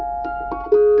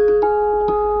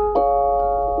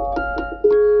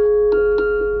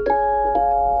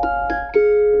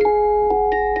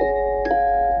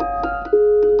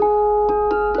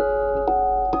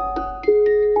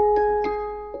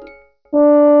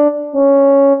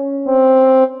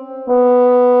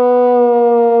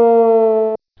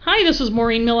this is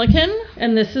Maureen Milliken.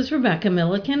 And this is Rebecca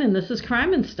Milliken, and this is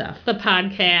Crime and Stuff. The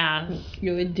podcast.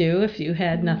 You would do if you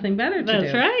had nothing better to do.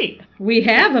 That's right. We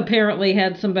have apparently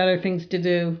had some better things to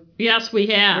do. Yes, we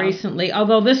have. Recently,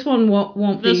 although this one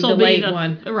won't be the late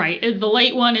one. Right. The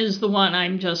late one is the one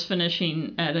I'm just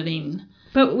finishing editing.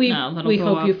 But we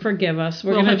hope you forgive us.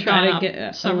 We're going to try to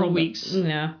get several weeks.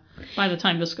 Yeah. By the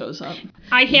time this goes up.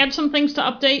 I had some things to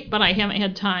update, but I haven't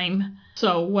had time.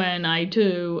 So when I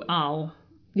do, I'll...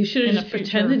 You should have just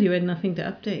pretended you had nothing to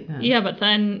update then. Yeah, but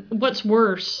then what's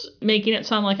worse, making it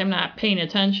sound like I'm not paying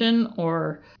attention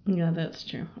or... Yeah, that's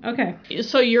true. Okay.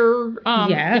 So you've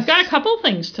got a couple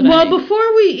things today. Well,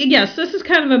 this is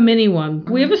kind of a mini one.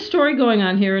 We have a story going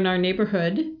on here in our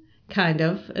neighborhood, kind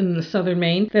of, in the southern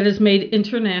Maine, that has made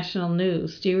international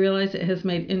news. Do you realize it has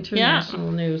made international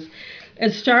news?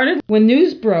 It started when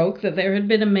news broke that there had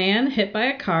been a man hit by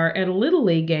a car at a Little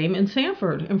League game in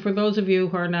Sanford. And for those of you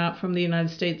who are not from the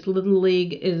United States, Little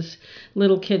League is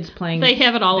little kids playing They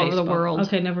have it all baseball. over the world.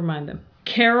 Okay, never mind them.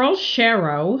 Carol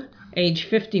Sharrow, age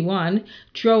 51,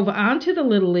 drove onto the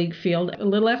Little League field a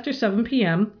little after 7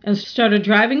 p.m. and started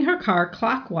driving her car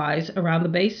clockwise around the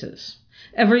bases.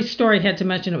 Every story had to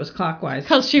mention it was clockwise.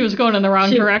 Because she was going in the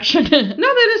wrong direction. No,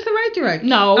 that is the right direction.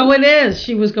 No. Oh, it is.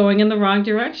 She was going in the wrong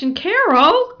direction.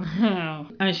 Carol! Oh.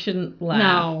 I shouldn't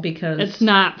laugh because... It's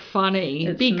not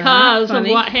funny. Because of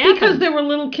what happened. Because there were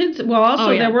little kids... Well,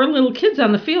 there were little kids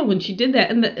on the field when she did that.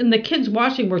 And the kids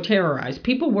watching were terrorized.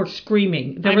 People were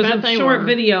screaming. There was a short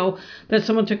video that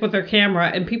someone took with their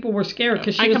camera, and people were scared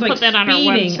because she was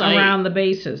speeding around the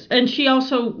bases. And she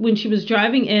also, when she was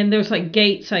driving in, there's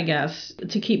gates, I guess,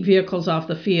 to keep vehicles off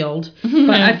the field.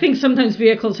 But I think sometimes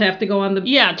vehicles have to go on the...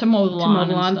 Yeah, to mow the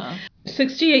lawn and stuff.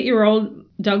 68-year-old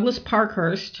Douglas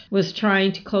Parkhurst was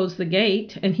trying to close the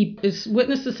gate, and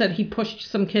witnesses said he pushed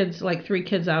some kids, 3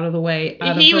 kids out of the way.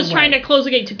 He was trying to close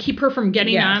the gate to keep her from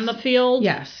getting on the field?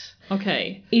 Yes.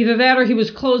 Okay. Either that or he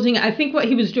was closing. I think what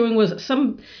he was doing was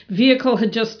some vehicle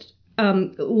had just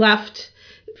left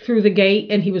through the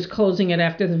gate, and he was closing it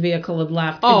after the vehicle had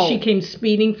left. And she came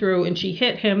speeding through, and she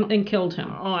hit him and killed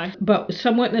him. But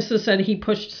some witnesses said he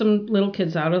pushed some little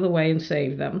kids out of the way and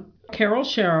saved them. Carol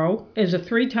Sharrow is a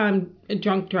 3-time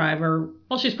drunk driver.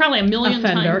 Well, she's probably a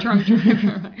million-time drunk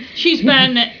driver. She's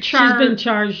been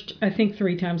charged, I think,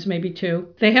 3 times, maybe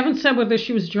 2. They haven't said whether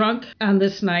she was drunk on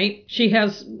this night. She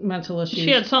has mental issues.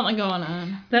 She had something going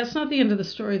on. That's not the end of the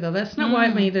story, though. That's not why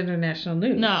it made international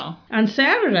news. No. On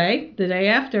Saturday, the day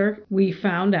after, we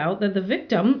found out that the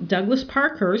victim, Douglas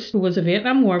Parkhurst, who was a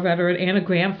Vietnam War veteran and a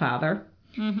grandfather,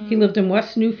 he lived in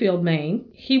West Newfield, Maine.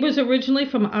 He was originally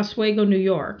from Oswego, New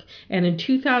York, and in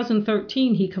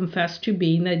 2013 he confessed to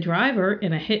being the driver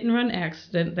in a hit-and-run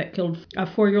accident that killed a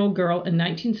 4-year-old girl in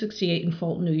 1968 in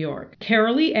Fulton, New York.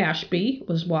 Carolee Ashby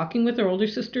was walking with her older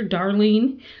sister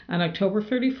Darlene on October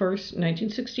 31st,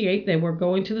 1968. They were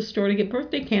going to the store to get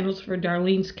birthday candles for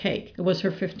Darlene's cake. It was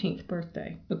her 15th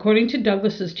birthday. According to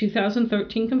Douglas's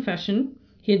 2013 confession,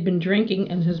 he had been drinking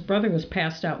and his brother was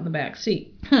passed out in the back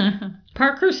seat.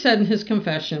 Parker said in his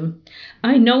confession,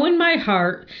 "I know in my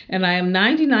heart, and I am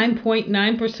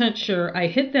 99.9% sure I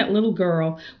hit that little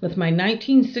girl with my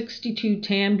 1962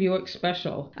 tan Buick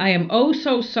Special. I am oh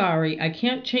so sorry. I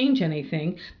can't change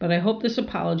anything, but I hope this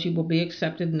apology will be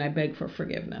accepted and I beg for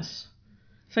forgiveness."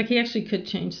 It's like he actually could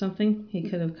change something. He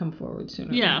could have come forward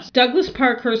sooner. Yes. Douglas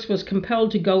Parkhurst was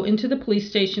compelled to go into the police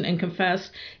station and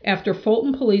confess after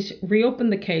Fulton police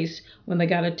reopened the case when they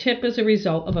got a tip as a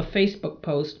result of a Facebook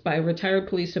post by a retired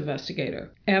police investigator.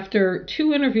 After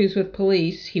 2 interviews with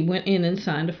police, he went in and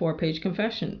signed a 4-page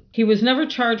confession. He was never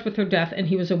charged with her death, and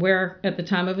he was aware at the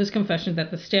time of his confession that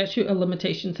the statute of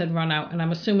limitations had run out. And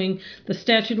I'm assuming the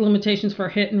statute of limitations for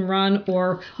hit and run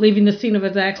or leaving the scene of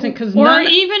his accident.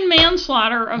 Even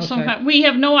manslaughter of some kind. We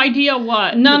have no idea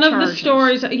what none of the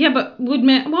stories. Yeah, but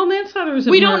manslaughter is a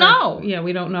we murder. Don't know. Yeah,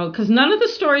 we don't know because none of the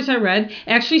stories I read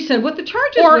actually said what the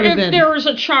charges would have been. Or if there was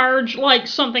a charge like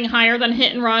something higher than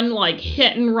hit and run, like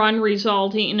hit and run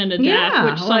resulting in a death,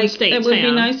 which some states have. It would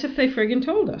be nice if they friggin'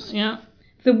 told us. Yeah.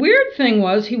 The weird thing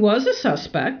was he was a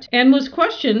suspect and was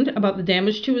questioned about the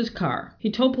damage to his car. He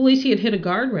told police he had hit a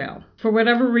guardrail. For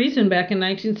whatever reason, back in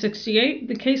 1968,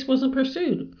 the case wasn't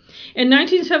pursued. In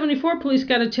 1974, police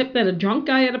got a tip that a drunk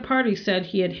guy at a party said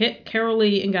he had hit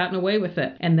Carolee and gotten away with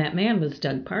it, and that man was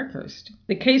Doug Parkhurst.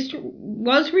 The case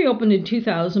was reopened in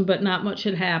 2000, but not much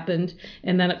had happened,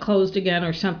 and then it closed again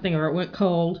or something, or it went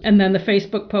cold. And then the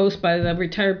Facebook post by the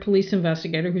retired police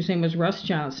investigator, whose name was Russ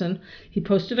Johnson, he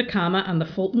posted a comment on the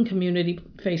Fulton Community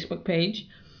Facebook page.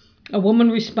 A woman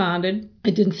responded.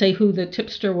 It didn't say who the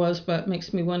tipster was, but it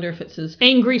makes me wonder if it's his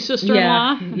angry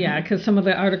sister-in-law. Yeah, because some of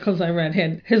the articles I read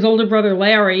had his older brother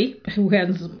Larry, who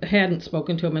hadn't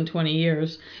spoken to him in 20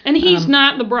 years. And he's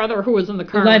not the brother who was in the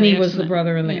car. Lenny was the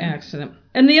brother in the accident.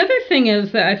 And the other thing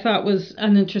is that I thought was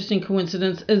an interesting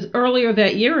coincidence is earlier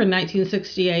that year in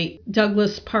 1968,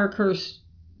 Douglas Parker's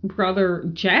brother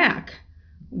Jack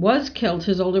was killed.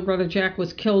 His older brother Jack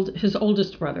was killed. His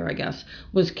oldest brother, I guess,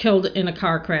 was killed in a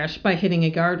car crash by hitting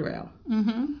a guardrail.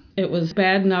 Mm-hmm. It was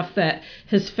bad enough that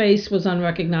his face was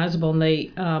unrecognizable, and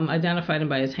they identified him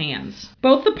by his hands.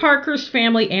 Both the Parkers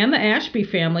family and the Ashby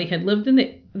family had lived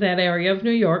in that area of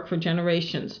New York for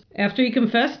generations. After he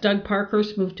confessed, Doug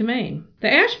Parkhurst moved to Maine.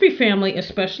 The Ashby family,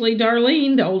 especially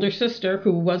Darlene, the older sister,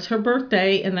 who was her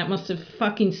birthday, and that must have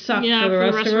fucking sucked for the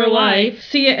rest of her life,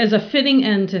 see it as a fitting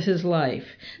end to his life.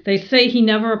 They say he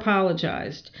never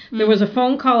apologized. There was a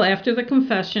phone call after the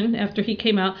confession, after he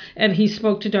came out, and he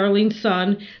spoke to Darlene's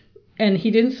son, and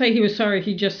he didn't say he was sorry.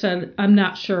 He just said, "I'm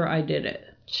not sure I did it."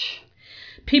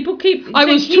 People keep... I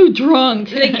was too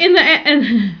drunk.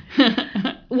 And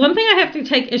one thing I have to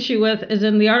take issue with is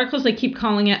in the articles they keep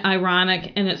calling it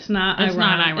ironic, and it's not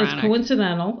ironic. It's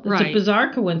coincidental. It's a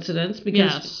bizarre coincidence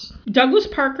because Douglas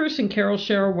Parkhurst and Carol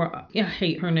Sherrow, I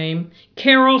hate her name,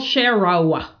 Carol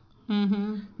Sherrow,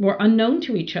 were unknown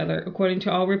to each other, according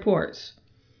to all reports.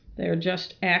 They're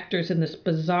just actors in this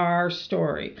bizarre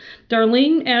story.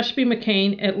 Darlene Ashby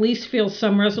McCain at least feels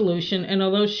some resolution, and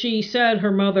although she said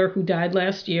her mother, who died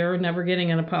last year, never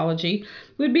getting an apology,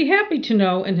 would be happy to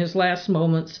know in his last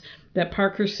moments that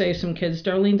Parker saved some kids,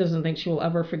 Darlene doesn't think she will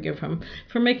ever forgive him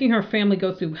for making her family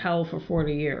go through hell for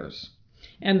 40 years.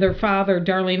 And their father,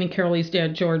 Darlene and Carolee's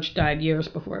dad, George, died years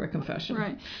before the confession.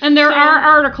 Right. And there are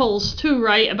articles, too,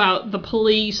 right, about the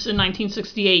police in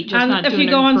 1968 just not doing it. If you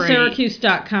go on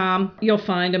Syracuse.com, you'll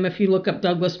find them if you look up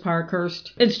Douglas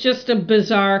Parkhurst. It's just a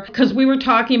bizarre... Because we were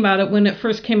talking about it when it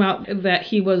first came out that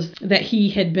he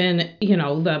had been,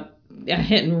 a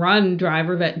hit-and-run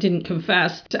driver that didn't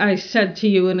confess. I said to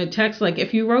you in a text,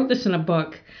 if you wrote this in a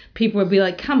book... People would be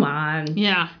like, come on.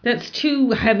 Yeah. That's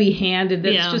too heavy-handed.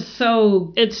 That's just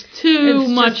so... It's too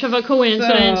much of a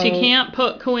coincidence. You can't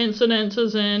put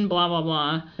coincidences in, blah, blah,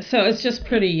 blah. So it's just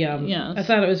pretty... I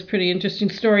thought it was a pretty interesting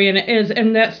story, and it is.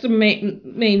 And that's the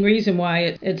main reason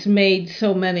why it's made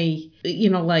so many...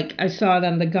 I saw it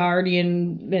on The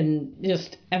Guardian and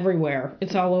just everywhere.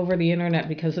 It's all over the internet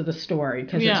because of the story.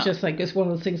 Because it's just it's one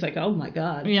of those things oh, my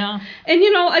God. Yeah. And,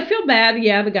 I feel bad.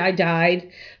 Yeah, the guy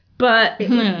died. But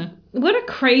what a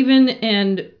craven,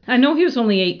 and I know he was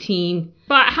only 18.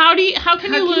 But how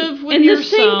can you live with yourself? In the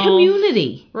same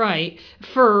community. Right.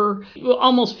 For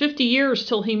almost 50 years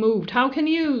till he moved. How can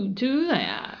you do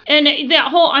that? And that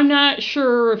whole, I'm not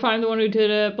sure if I'm the one who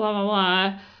did it, blah, blah,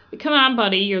 blah. Come on,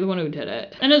 buddy, you're the one who did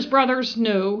it. And his brothers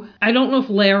knew. I don't know if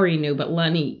Larry knew, but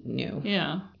Lenny knew.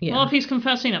 Yeah. Well, if he's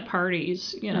confessing at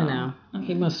parties, I know.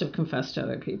 He must have confessed to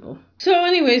other people. So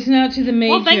anyways, now to the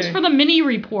major... Well, thanks for the mini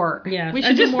report. Yeah.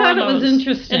 I just thought it was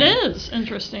interesting. It is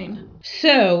interesting.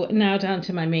 So now down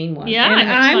to my main one. Yeah, and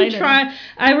I'm excited.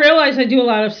 I realize I do a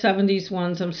lot of 70s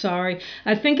ones. I'm sorry.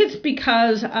 I think it's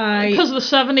because the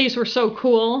 70s were so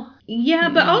cool. Yeah,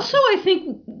 but also I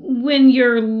think when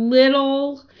you're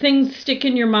little, things stick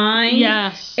in your mind.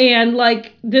 Yes. And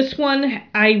this one,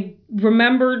 I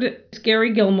remembered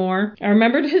Gary Gilmore. I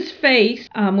remembered his face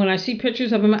when I see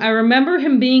pictures of him. I remember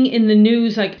him being in the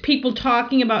news, people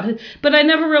talking about him, but I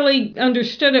never really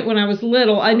understood it when I was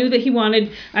little. I knew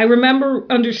that I remember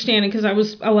understanding, because I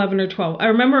was 11 or 12. I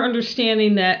remember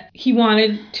understanding that he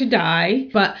wanted to die,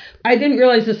 but I didn't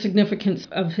realize the significance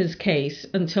of his case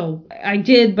until I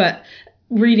did, but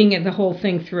reading it, the whole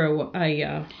thing through,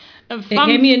 it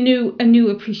gave me a new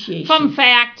appreciation. Fun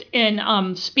fact,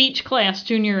 in speech class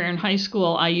junior year in high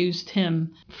school, I used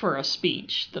him for a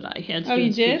speech that I had. Oh,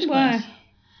 you did? Why?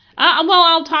 Well,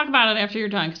 I'll talk about it after you're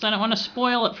done, because I don't want to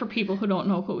spoil it for people who don't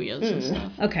know who he is and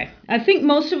stuff. Okay. I think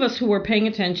most of us who were paying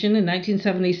attention in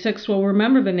 1976 will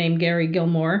remember the name Gary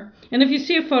Gilmore. And if you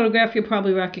see a photograph, you'll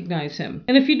probably recognize him.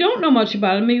 And if you don't know much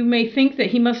about him, you may think that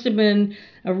he must have been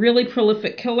a really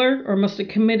prolific killer or must have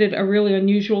committed a really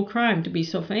unusual crime to be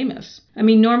so famous. I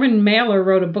mean, Norman Mailer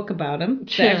wrote a book about him,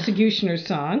 The Executioner's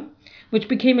Song, which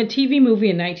became a TV movie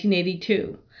in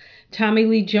 1982. Tommy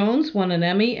Lee Jones won an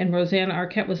Emmy, and Rosanna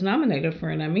Arquette was nominated for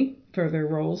an Emmy for their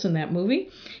roles in that movie.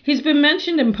 He's been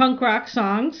mentioned in punk rock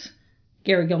songs.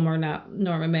 Gary Gilmore, not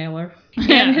Norman Mailer.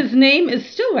 And his name is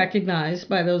still recognized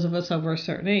by those of us over a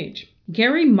certain age.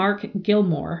 Gary Mark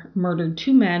Gilmore murdered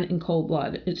 2 men in cold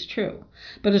blood, it's true.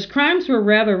 But his crimes were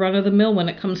rather run-of-the-mill when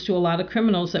it comes to a lot of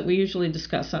criminals that we usually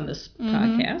discuss on this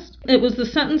podcast. It was the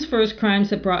sentence for his crimes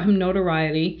that brought him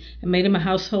notoriety and made him a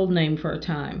household name for a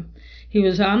time. He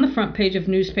was on the front page of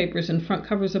newspapers and front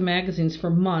covers of magazines for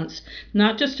months,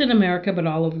 not just in America, but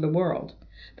all over the world.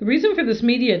 The reason for this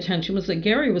media attention was that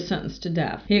Gary was sentenced to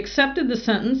death. He accepted the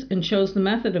sentence and chose the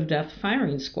method of death,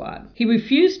 firing squad. He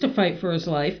refused to fight for his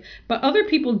life, but other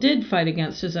people did fight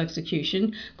against his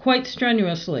execution quite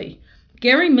strenuously.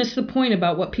 Gary missed the point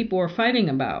about what people were fighting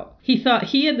about. He thought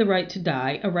he had the right to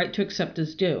die, a right to accept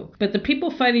his due. But the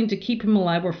people fighting to keep him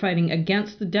alive were fighting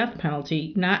against the death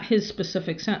penalty, not his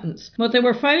specific sentence. What they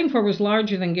were fighting for was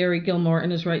larger than Gary Gilmore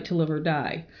and his right to live or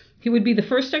die. He would be the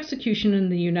first execution in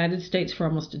the United States for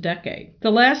almost a decade.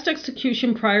 The last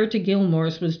execution prior to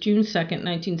Gilmore's was June 2,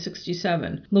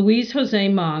 1967. Louise Jose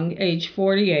Mong, age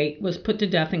 48, was put to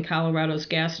death in Colorado's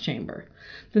gas chamber.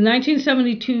 The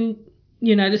 1972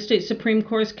 United States Supreme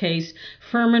Court case,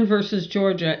 Furman versus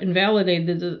Georgia,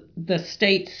 invalidated the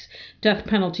state's death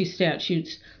penalty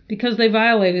statutes because they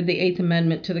violated the Eighth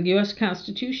Amendment to the U.S.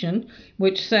 Constitution,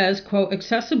 which says, quote,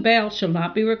 excessive bail shall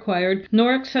not be required,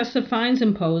 nor excessive fines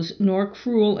imposed, nor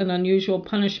cruel and unusual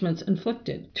punishments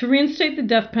inflicted. To reinstate the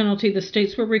death penalty, the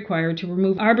states were required to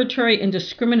remove arbitrary and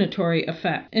discriminatory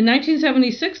effect. In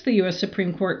 1976, the U.S.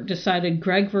 Supreme Court decided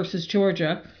Gregg versus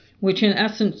Georgia, which in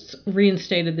essence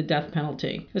reinstated the death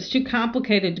penalty. It's too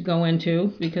complicated to go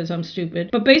into because I'm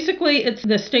stupid. But basically, it's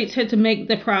the states had to make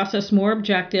the process more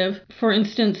objective. For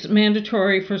instance,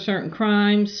 mandatory for certain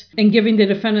crimes and giving the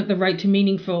defendant the right to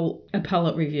meaningful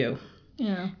appellate review.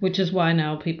 Yeah. Which is why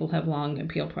now people have long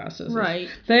appeal processes. Right.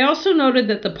 They also noted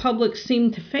that the public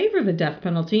seemed to favor the death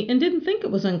penalty and didn't think it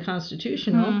was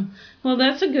unconstitutional. Well,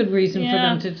 that's a good reason for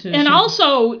them to... And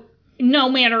also, no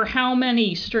matter how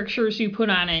many strictures you put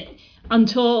on it,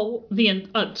 until the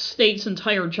state's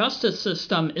entire justice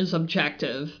system is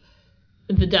objective,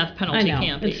 the death penalty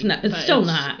can't be. It's still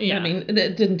not. Yeah. I mean,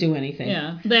 it didn't do anything.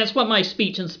 Yeah, that's what my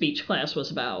speech and speech class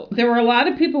was about. There were a lot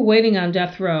of people waiting on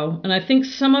death row, and I think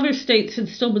some other states had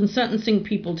still been sentencing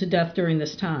people to death during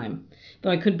this time,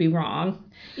 though I could be wrong.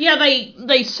 Yeah,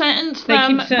 they sentenced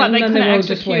them, but they couldn't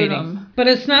execute them. But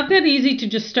it's not that easy to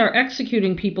just start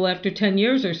executing people after 10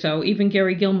 years or so. Even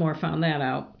Gary Gilmore found that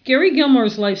out. Gary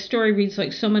Gilmore's life story reads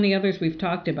like so many others we've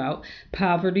talked about.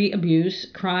 Poverty, abuse,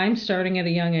 crime starting at a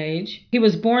young age. He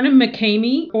was born in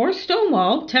McCamey or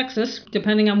Stonewall, Texas,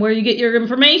 depending on where you get your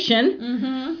information,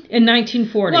 in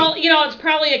 1940. Well, it's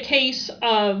probably a case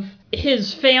of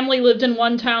his family lived in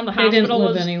one town. The hospital they didn't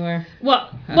live was anywhere.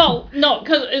 Well, no,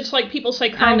 because it's like people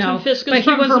say Carlton Fisk is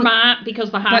from Vermont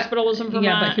because the hospital was in Vermont.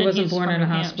 Yeah, but he wasn't born in a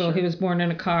hospital. He was born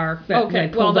in a car that okay,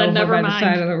 pulled over by the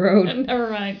side of the road.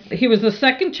 Never mind. He was the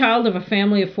second child of a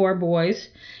family of 4 boys.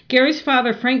 Gary's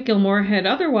father, Frank Gilmore, had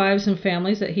other wives and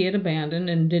families that he had abandoned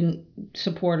and didn't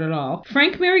support at all.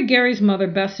 Frank married Gary's mother,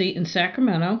 Bessie, in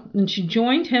Sacramento, and she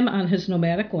joined him on his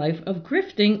nomadic life of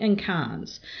grifting and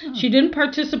cons. She didn't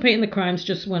participate in the crimes,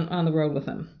 just went on the road with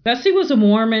him. Bessie was a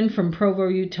Mormon from Provo,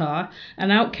 Utah,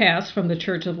 an outcast from the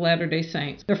Church of Latter-day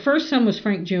Saints. Their first son was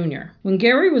Frank Jr. When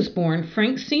Gary was born,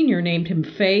 Frank Sr. named him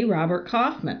Fay Robert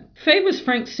Kaufman. Fay was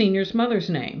Frank Sr.'s mother's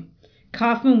name.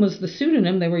 Kaufman was the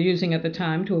pseudonym they were using at the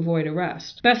time to avoid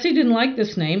arrest. Bessie didn't like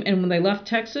this name, and when they left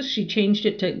Texas, she changed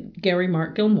it to Gary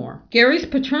Mark Gilmore. Gary's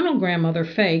paternal grandmother,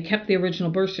 Fay, kept the original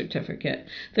birth certificate.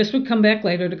 This would come back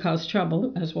later to cause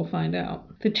trouble, as we'll find out.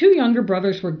 The 2 younger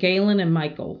brothers were Galen and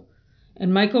Michael.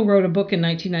 And Michael wrote a book in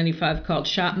 1995 called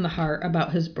Shot in the Heart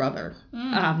about his brother,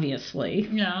 obviously.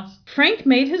 Yeah. Frank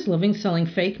made his living selling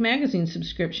fake magazine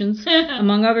subscriptions,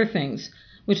 among other things,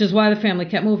 which is why the family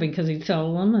kept moving, because he'd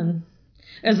sell them. And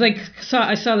as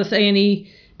I saw this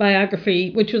A&E biography,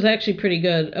 which was actually pretty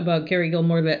good, about Gary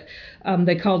Gilmore, that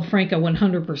they called Frank a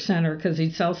 100%er because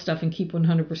he'd sell stuff and keep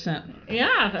 100%.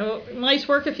 Yeah, nice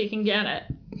work if you can get it.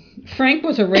 Frank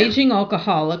was a raging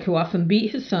alcoholic who often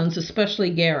beat his sons,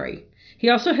 especially Gary. He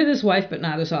also hit his wife, but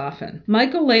not as often.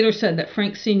 Michael later said that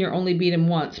Frank Sr. only beat him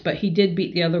once, but he did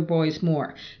beat the other boys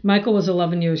more. Michael was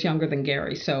 11 years younger than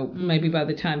Gary, so maybe by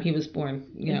the time he was born,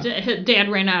 Dad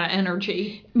ran out of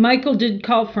energy. Michael did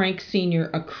call Frank Sr.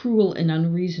 a cruel and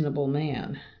unreasonable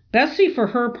man. Bessie, for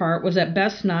her part, was at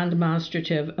best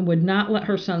non-demonstrative and would not let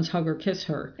her sons hug or kiss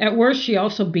her. At worst, she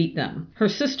also beat them. Her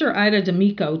sister, Ida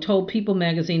D'Amico, told People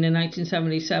magazine in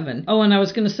 1977, oh, and I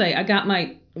was going to say, I got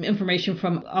my information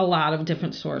from a lot of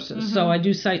different sources. So I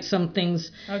do cite some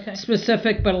things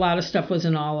specific, but a lot of stuff was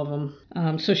in all of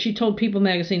them. So she told People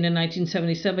magazine in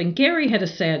 1977, Gary had a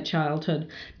sad childhood.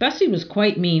 Bessie was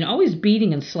quite mean, always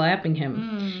beating and slapping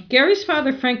him. Gary's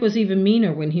father, Frank, was even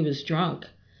meaner when he was drunk.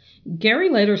 Gary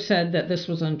later said that this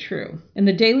was untrue. In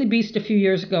the Daily Beast a few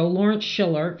years ago, Lawrence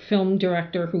Schiller, film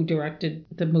director who directed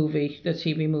the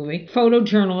TV movie,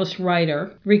 photojournalist,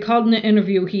 writer, recalled in an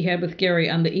interview he had with Gary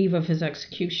on the eve of his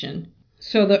execution.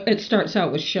 So it starts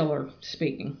out with Schiller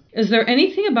speaking. Is there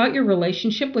anything about your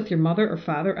relationship with your mother or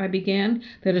father, I began,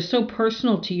 that is so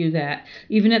personal to you that,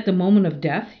 even at the moment of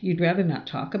death, you'd rather not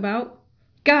talk about?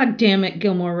 God damn it,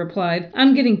 Gilmore replied.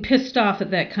 I'm getting pissed off at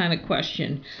that kind of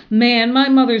question. Man, my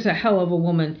mother's a hell of a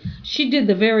woman. She did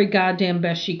the very goddamn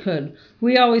best she could.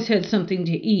 We always had something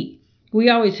to eat. We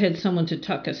always had someone to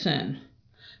tuck us in.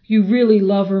 You really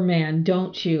love her, man,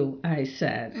 don't you? I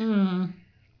said.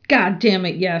 God damn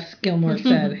it, yes, Gilmore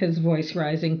said, his voice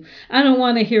rising. I don't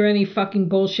want to hear any fucking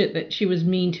bullshit that she was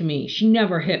mean to me. She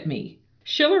never hit me.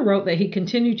 Schiller wrote that he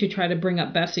continued to try to bring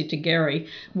up Bessie to Gary.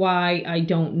 Why, I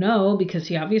don't know, because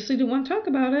he obviously didn't want to talk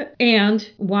about it. And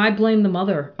why blame the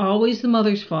mother? Always the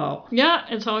mother's fault. Yeah,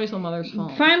 it's always the mother's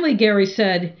fault. Finally, Gary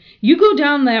said, you go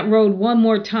down that road one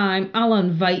more time, I'll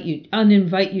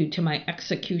uninvite you to my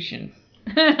execution.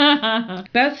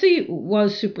 Bessie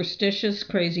was superstitious,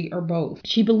 crazy, or both.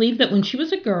 She believed that when she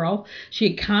was a girl, she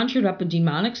had conjured up a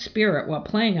demonic spirit while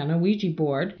playing on a Ouija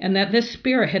board, and that this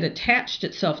spirit had attached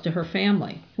itself to her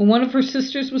family. When one of her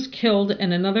sisters was killed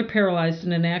and another paralyzed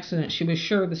in an accident, she was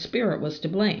sure the spirit was to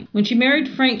blame. When she married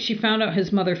Frank, she found out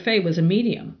his mother, Faye, was a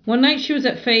medium. One night she was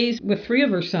at Faye's with 3 of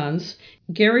her sons.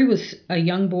 Gary was a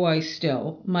young boy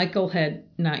still. Michael had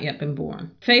not yet been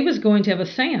born. Faye was going to have a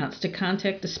seance to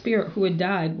contact a spirit who had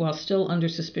died while still under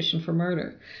suspicion for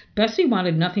murder. Bessie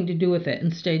wanted nothing to do with it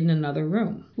and stayed in another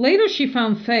room. Later she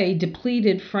found Faye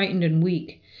depleted, frightened, and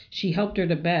weak. She helped her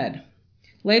to bed.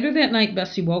 Later that night,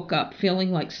 Bessie woke up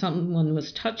feeling like someone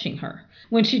was touching her.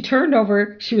 When she turned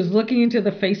over, she was looking into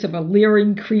the face of a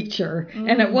leering creature,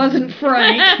 and it wasn't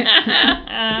Frank.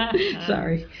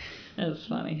 Sorry. That's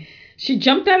funny. She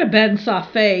jumped out of bed and saw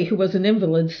Faye, who was an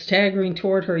invalid, staggering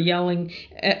toward her, yelling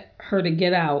at her to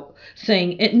get out,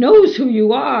 saying, "It knows who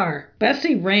you are."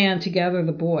 Bessie ran to gather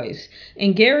the boys.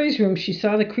 In Gary's room, she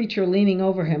saw the creature leaning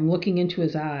over him, looking into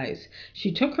his eyes.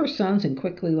 She took her sons and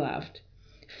quickly left.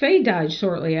 Faye died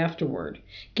shortly afterward.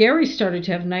 Gary started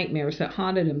to have nightmares that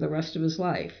haunted him the rest of his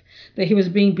life, that he was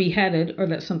being beheaded or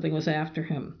that something was after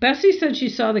him. Bessie said she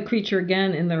saw the creature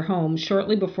again in their home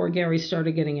shortly before Gary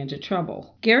started getting into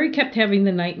trouble. Gary kept having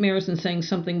the nightmares and saying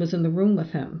something was in the room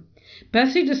with him.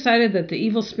 Bessie decided that the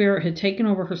evil spirit had taken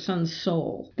over her son's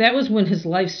soul. That was when his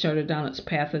life started down its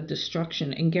path of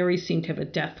destruction, and Gary seemed to have a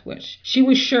death wish. She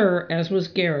was sure, as was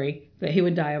Gary, that he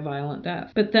would die a violent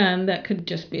death. But then that could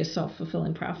just be a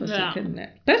self-fulfilling prophecy, couldn't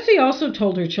it? Bessie also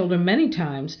told her children many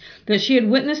times that she had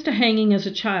witnessed a hanging as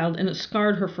a child and it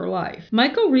scarred her for life.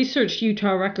 Michael researched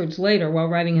Utah records later while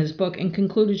writing his book and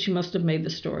concluded she must have made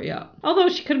the story up. Although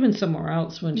she could have been somewhere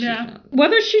else when she found it.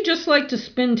 Whether she just liked to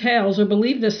spin tales or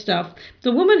believed this stuff,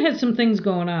 the woman had some things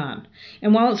going on.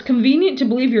 And while it's convenient to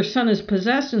believe your son is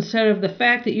possessed instead of the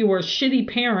fact that you were a shitty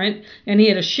parent and he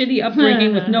had a shitty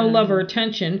upbringing with no love or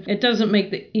attention, it doesn't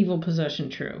make the evil possession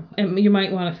true. And you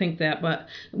might want to think that, but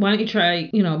why don't you try,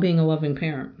 being a loving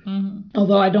parent?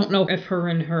 Although I don't know if her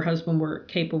and her husband were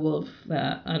capable of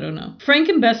that. I don't know. Frank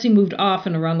and Bessie moved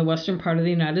often around the western part of the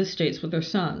United States with their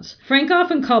sons. Frank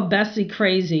often called Bessie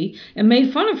crazy and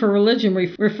made fun of her religion,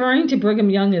 referring to Brigham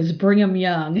Young as Brigham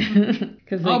Young.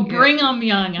 Brigham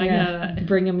Young. I got it.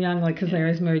 Brigham Young, like, because they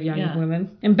always married young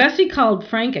women. And Bessie called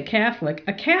Frank, a Catholic,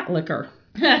 a cat licker,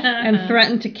 and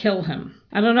threatened to kill him.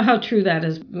 I don't know how true that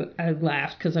is, but I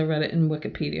laughed because I read it in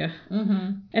Wikipedia.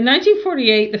 In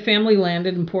 1948, the family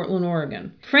landed in Portland,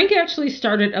 Oregon. Frank actually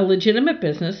started a legitimate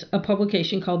business, a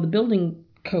publication called the Building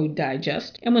Code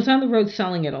Digest, and was on the road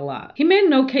selling it a lot. He made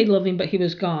an okay living, but he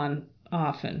was gone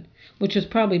often, which was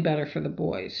probably better for the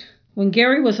boys. When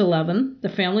Gary was 11, the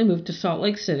family moved to Salt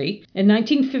Lake City. In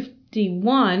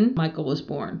 1951, Michael was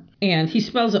born. And he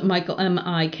spells it Michael,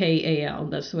 Michael.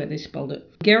 That's the way they spelled it.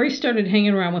 Gary started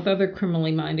hanging around with other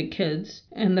criminally minded kids,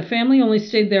 and the family only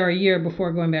stayed there a year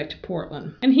before going back to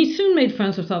Portland. And he soon made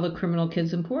friends with all the criminal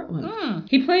kids in Portland.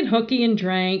 He played hooky and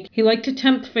drank. He liked to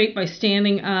tempt fate by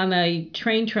standing on a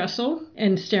train trestle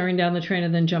and staring down the train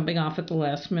and then jumping off at the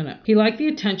last minute. He liked the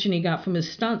attention he got from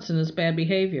his stunts and his bad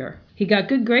behavior. He got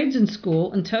good grades in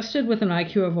school and tested with an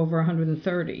IQ of over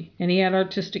 130. And he had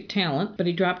artistic talent, but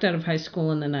he dropped out of high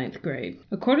school in the 9th grade.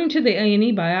 According to the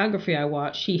A&E biography I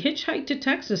watched, he hitchhiked to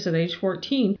Texas at age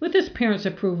 14 with his parents'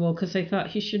 approval because they thought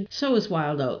he should sow his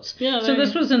wild oats. Yeah, so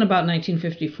this was in about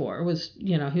 1954. It was,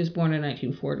 he was born in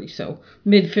 1940, so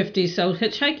mid-50s. So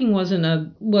hitchhiking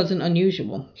wasn't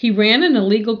unusual. He ran an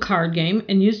illegal card game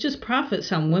and used his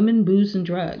profits on women, booze, and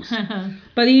drugs.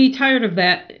 But he tired of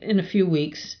that in a few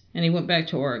weeks, and he went back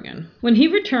to Oregon. When he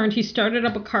returned, he started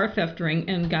up a car theft ring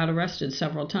and got arrested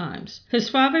several times. His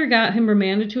father got him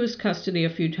remanded to his custody a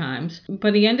few times,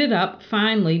 but he ended up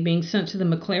finally being sent to the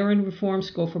McLaren Reform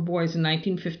School for Boys in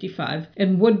 1955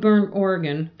 in Woodburn,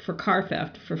 Oregon for car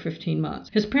theft for 15 months.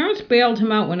 His parents bailed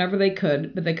him out whenever they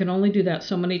could, but they could only do that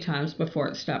so many times before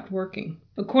it stopped working.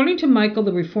 According to Michael,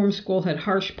 the Reform School had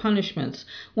harsh punishments,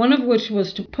 one of which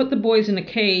was to put the boys in a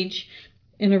cage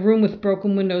in a room with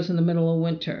broken windows in the middle of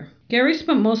winter. Gary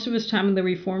spent most of his time in the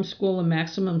Reform School in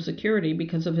maximum security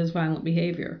because of his violent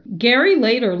behavior. Gary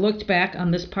later looked back on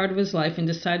this part of his life and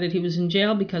decided he was in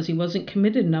jail because he wasn't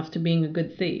committed enough to being a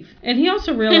good thief. And he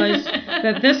also realized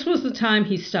that this was the time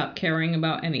he stopped caring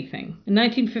about anything. In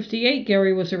 1958,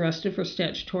 Gary was arrested for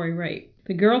statutory rape.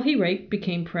 The girl he raped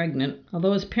became pregnant.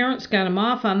 Although his parents got him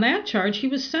off on that charge, he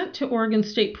was sent to Oregon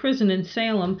State Prison in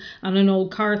Salem on an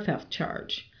old car theft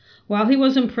charge. While he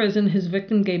was in prison, his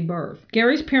victim gave birth.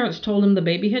 Gary's parents told him the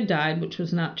baby had died, which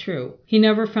was not true. He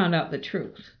never found out the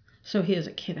truth. So he has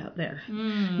a kid out there.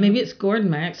 Maybe it's Gordon,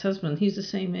 my ex-husband. He's the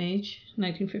same age,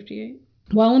 1958.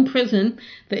 While in prison,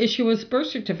 the issue of his birth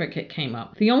certificate came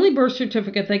up. The only birth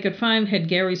certificate they could find had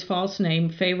Gary's false name,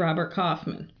 Faye Robert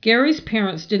Kaufman. Gary's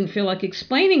parents didn't feel like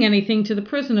explaining anything to the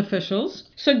prison officials,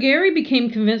 so Gary became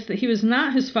convinced that he was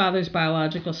not his father's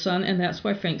biological son, and that's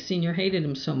why Frank Sr. hated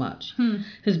him so much.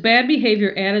 His bad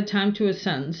behavior added time to his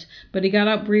sentence, but he got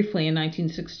out briefly in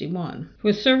 1961. He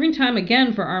was serving time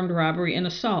again for armed robbery and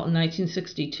assault in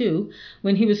 1962,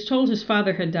 when he was told his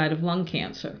father had died of lung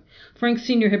cancer. Frank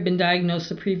Sr. had been diagnosed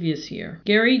the previous year.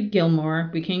 Gary Gilmore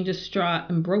became distraught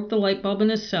and broke the light bulb in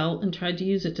his cell and tried to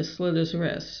use it to slit his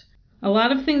wrists. A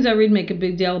lot of things I read make a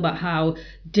big deal about how,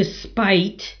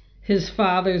 despite his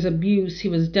father's abuse, he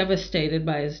was devastated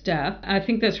by his death. I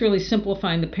think that's really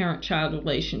simplifying the parent-child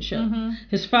relationship.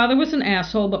 His father was an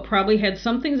asshole, but probably had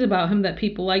some things about him that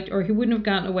people liked, or he wouldn't have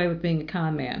gotten away with being a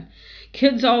con man.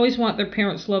 Kids always want their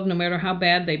parents' love no matter how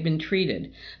bad they've been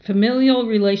treated. Familial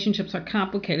relationships are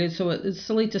complicated, so it's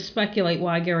silly to speculate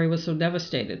why Gary was so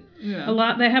devastated. Yeah.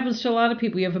 That happens to a lot of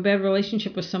people. You have a bad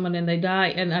relationship with someone and they die,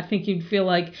 and I think you'd feel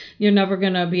like you're never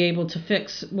going to be able to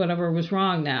fix whatever was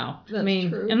wrong now. That's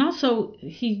true. And also,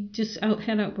 he just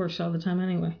had outbursts all the time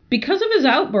anyway. Because of his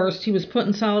outburst, he was put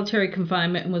in solitary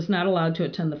confinement and was not allowed to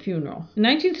attend the funeral. In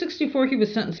 1964, he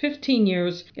was sentenced 15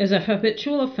 years as a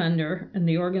habitual offender in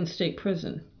the Oregon State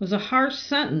Prison. It was a harsh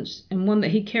sentence and one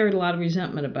that he carried a lot of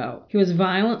resentment about. He was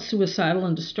violent, suicidal,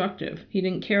 and destructive. He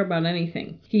didn't care about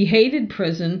anything. He hated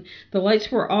prison. The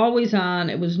lights were always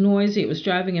on. It was noisy. It was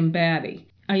driving him batty.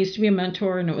 I used to be a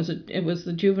mentor, and it was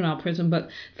the juvenile prison, but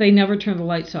they never turned the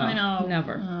lights off. I know.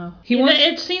 Never.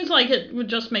 It seems like it would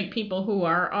just make people who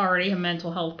are already have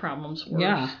mental health problems worse.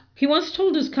 Yeah. He once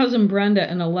told his cousin Brenda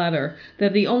in a letter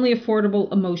that the only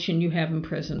affordable emotion you have in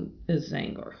prison is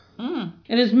anger.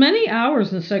 In his many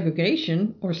hours in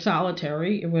segregation, or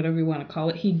solitary, or whatever you want to call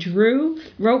it, he drew,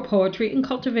 wrote poetry, and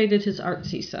cultivated his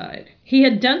artsy side. He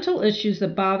had dental issues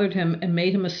that bothered him and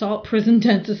made him assault prison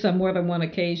dentists on more than one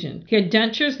occasion. He had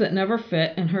dentures that never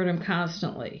fit and hurt him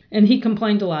constantly. And he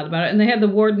complained a lot about it. And they had the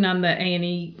warden on the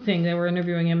A&E thing. They were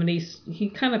interviewing him, and he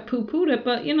kind of poo-pooed it,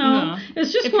 but,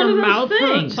 it's just one of those things. If your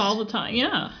mouth hurts all the time,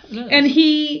 yeah. And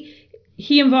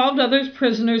he involved other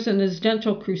prisoners in his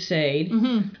dental crusade.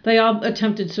 They all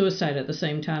attempted suicide at the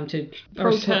same time to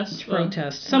protest.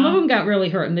 Some of them got really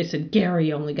hurt, and they said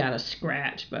Gary only got a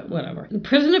scratch, but whatever. The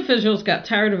prison officials got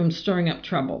tired of him stirring up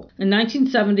trouble. In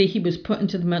 1970, he was put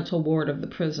into the mental ward of the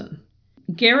prison.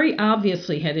 Gary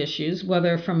obviously had issues,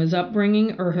 whether from his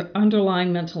upbringing or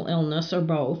underlying mental illness or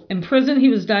both. In prison, he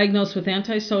was diagnosed with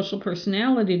antisocial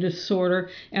personality disorder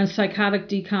and psychotic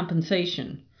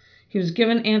decompensation. He was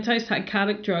given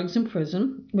antipsychotic drugs in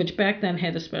prison, which back then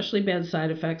had especially bad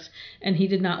side effects, and he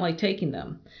did not like taking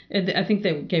them. I think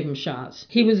they gave him shots.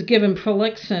 He was given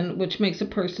Prolixin, which makes a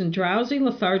person drowsy,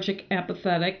 lethargic,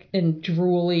 apathetic, and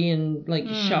drooly and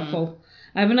shuffle.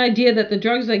 I have an idea that the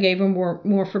drugs they gave him were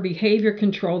more for behavior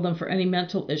control than for any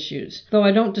mental issues, though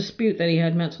I don't dispute that he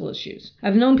had mental issues.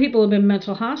 I've known people who have been in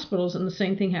mental hospitals and the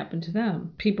same thing happened to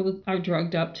them. People are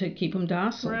drugged up to keep them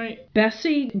docile. Right.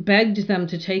 Bessie begged them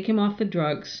to take him off the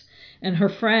drugs, and her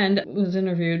friend was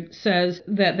interviewed says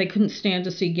that they couldn't stand to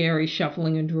see Gary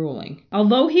shuffling and drooling.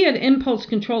 Although he had impulse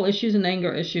control issues and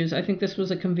anger issues, I think this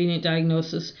was a convenient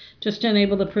diagnosis just to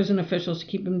enable the prison officials to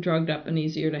keep him drugged up and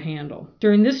easier to handle.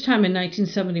 During this time in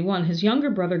 1971, his younger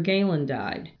brother Galen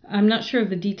died. I'm not sure of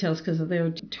the details because they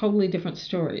were totally different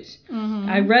stories.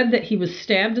 I read that he was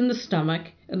stabbed in the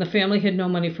stomach and the family had no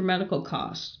money for medical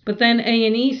costs. But then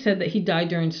A&E said that he died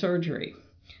during surgery.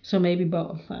 So maybe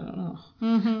both. I don't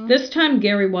know. This time,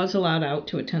 Gary was allowed out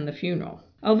to attend the funeral.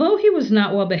 Although he was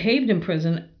not well behaved in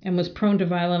prison and was prone to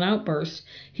violent outbursts,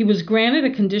 he was granted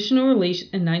a conditional release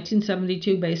in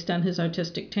 1972 based on his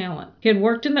artistic talent. He had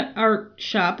worked in the art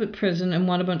shop at prison and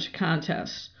won a bunch of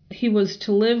contests. He was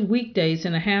to live weekdays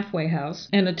in a halfway house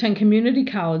and attend community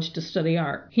college to study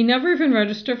art. He never even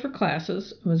registered for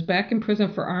classes and was back in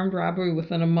prison for armed robbery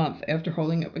within a month after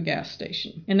holding up a gas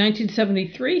station. In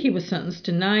 1973, he was sentenced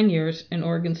to 9 years in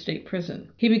Oregon State Prison.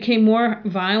 He became more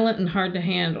violent and hard to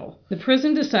handle. The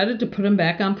prison decided to put him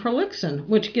back on Prolixin,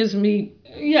 which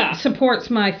supports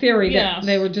my theory that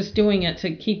they were just doing it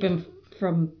to keep him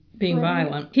from being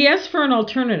violent. He asked for an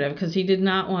alternative because he did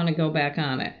not want to go back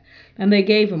on it. And they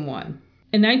gave him one.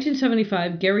 In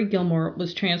 1975, Gary Gilmore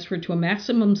was transferred to a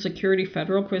maximum security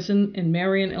federal prison in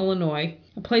Marion, Illinois,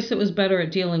 a place that was better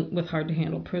at dealing with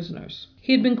hard-to-handle prisoners.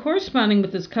 He had been corresponding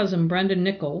with his cousin Brenda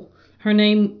Nicol. Her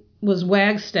name was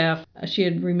Wagstaff. She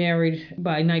had remarried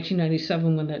by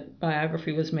 1997 when that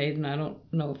biography was made, and I don't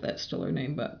know if that's still her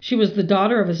name, but she was the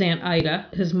daughter of his Aunt Ida,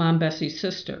 his mom Bessie's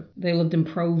sister. They lived in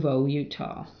Provo,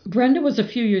 Utah. Brenda was a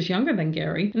few years younger than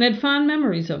Gary and had fond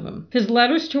memories of him. His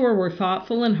letters to her were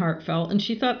thoughtful and heartfelt, and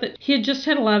she thought that he had just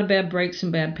had a lot of bad breaks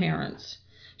and bad parents.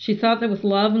 She thought that with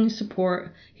love and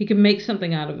support, he could make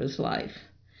something out of his life.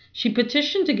 She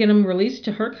petitioned to get him released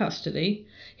to her custody.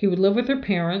 He would live with her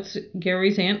parents,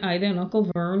 Gary's Aunt Ida and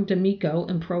Uncle Vern D'Amico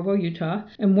in Provo, Utah,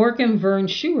 and work in Vern's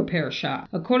shoe repair shop.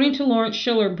 According to Lawrence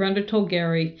Schiller, Brenda told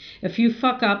Gary, "If you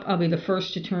fuck up, I'll be the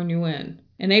first to turn you in."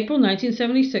 In April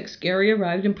 1976, Gary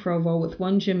arrived in Provo with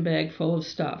one gym bag full of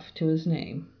stuff to his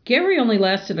name. Gary only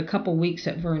lasted a couple weeks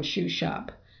at Vern's shoe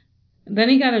shop. Then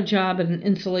he got a job at an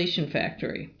insulation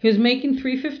factory. He was making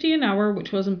 $3.50 an hour,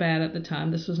 which wasn't bad at the time.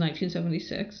 This was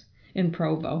 1976 in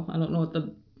Provo. I don't know what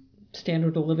the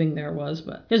standard of living there was,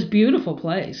 but it was a beautiful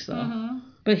place, though.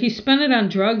 But he spent it on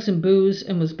drugs and booze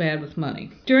and was bad with money.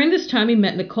 During this time, he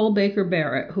met Nicole Baker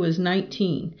Barrett, who was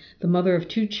 19, the mother of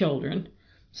 2 children,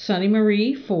 Sonny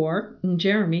Marie, 4, and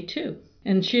Jeremy, 2.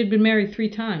 And she had been married 3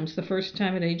 times, the first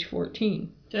time at age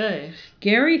 14. Dave.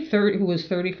 Gary, who was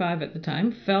 35 at the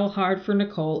time, fell hard for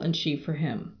Nicole and she for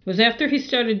him. It was after he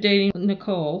started dating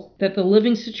Nicole that the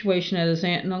living situation at his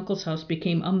aunt and uncle's house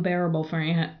became unbearable for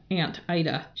Aunt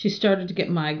Ida. She started to get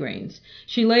migraines.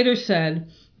 She later said,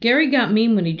 "Gary got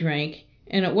mean when he drank,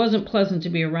 and it wasn't pleasant to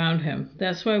be around him.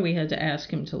 That's why we had to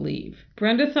ask him to leave."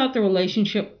 Brenda thought the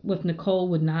relationship with Nicole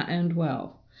would not end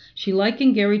well. She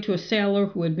likened Gary to a sailor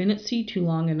who had been at sea too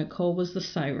long, and Nicole was the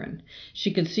siren. She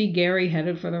could see Gary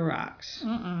headed for the rocks.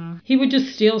 He would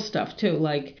just steal stuff, too.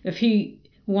 Like, if he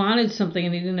wanted something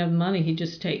and he didn't have money, he'd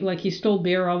just take, like, he stole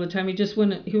beer all the time.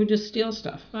 He would just steal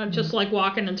stuff. Just like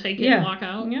walk in and take it and walk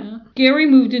out? Yeah. Gary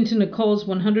moved into Nicole's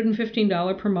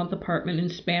 $115 per month apartment in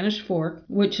Spanish Fork,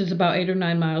 which is about 8 or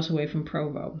 9 miles away from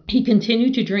Provo. He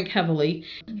continued to drink heavily.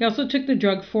 He also took the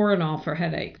drug Foronol for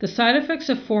headache. The side effects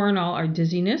of Foronol are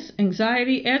dizziness,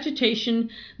 anxiety, agitation,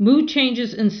 mood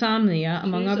changes, insomnia,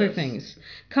 among other things.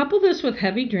 Couple this with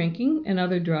heavy drinking and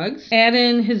other drugs. Add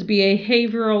in his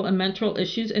behavioral and mental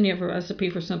issues, and you have a recipe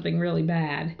for something really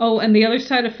bad. Oh, and the other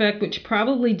side effect, which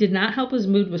probably did not help his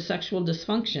mood, was sexual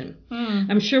dysfunction.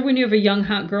 I'm sure when you have a young,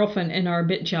 hot girlfriend and are a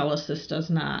bit jealous, this does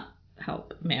not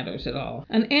help matters at all.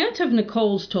 An aunt of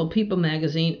Nicole's told People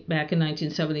magazine back in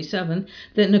 1977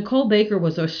 that Nicole Baker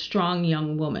was a strong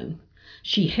young woman.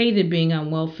 She hated being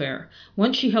on welfare.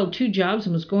 Once she held 2 jobs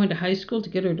and was going to high school to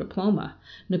get her diploma.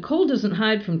 Nicole doesn't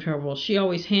hide from trouble. She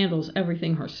always handles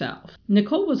everything herself.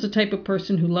 Nicole was the type of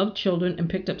person who loved children and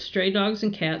picked up stray dogs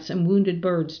and cats and wounded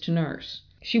birds to nurse.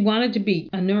 She wanted to be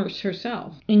a nurse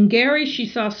herself. In Gary, she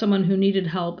saw someone who needed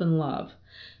help and love.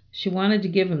 She wanted to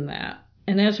give him that.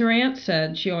 And as her aunt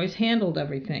said, she always handled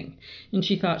everything, and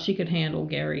she thought she could handle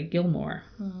Gary Gilmore.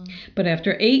 But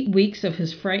after 8 weeks of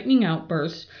his frightening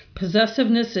outbursts,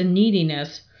 possessiveness, and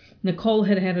neediness, Nicole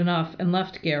had had enough and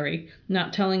left Gary,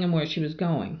 not telling him where she was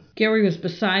going. Gary was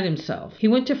beside himself. He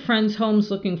went to friends' homes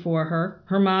looking for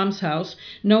her mom's house.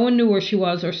 No one knew where she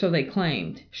was, or so they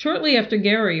claimed. Shortly after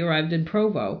Gary arrived in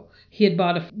Provo, he had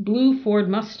bought a blue Ford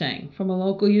Mustang from a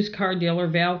local used car dealer,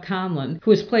 Val Conlon,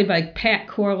 who was played by Pat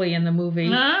Corley in the movie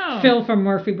Phil from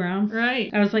Murphy Brown.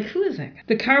 Right. I was like, who is that guy?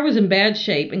 The car was in bad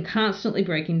shape and constantly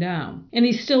breaking down, and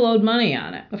he still owed money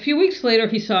on it. A few weeks later,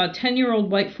 he saw a 10-year-old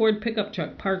white Ford pickup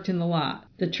truck parked in the lot.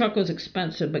 The truck was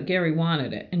expensive, but Gary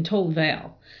wanted it and told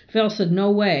Val. Val said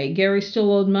no way. Gary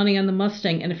still owed money on the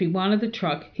Mustang, and if he wanted the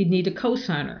truck, he'd need a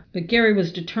co-signer. But Gary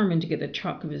was determined to get the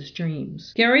truck of his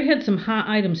dreams. Gary had some hot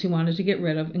items he wanted to get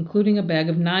rid of, including a bag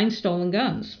of 9 stolen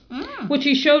guns, which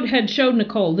he had showed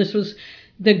Nicole. This was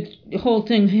the whole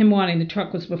thing, him wanting the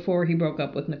truck, was before he broke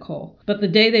up with Nicole. But the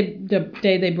day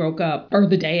they broke up, or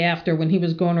the day after, when he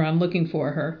was going around looking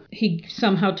for her, he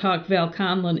somehow talked Val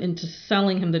Conlon into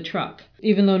selling him the truck,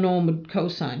 even though no one would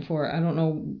co-sign for it. I don't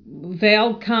know.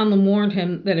 Val Conlon warned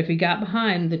him that if he got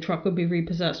behind, the truck would be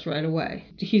repossessed right away.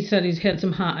 He said he had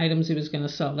some hot items he was going to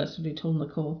sell. That's what he told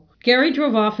Nicole. Gary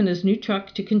drove off in his new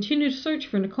truck to continue to search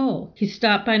for Nicole. He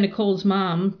stopped by Nicole's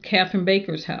mom, Catherine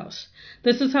Baker's house.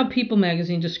 This is how People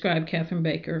magazine described Catherine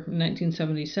Baker in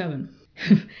 1977.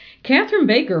 Catherine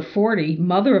Baker, 40,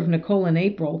 mother of Nicole and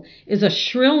April, is a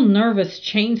shrill, nervous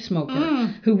chain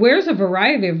smoker who wears a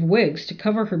variety of wigs to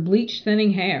cover her bleached,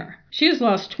 thinning hair. She has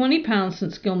lost 20 pounds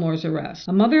since Gilmore's arrest.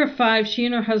 A mother of 5, she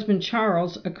and her husband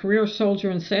Charles, a career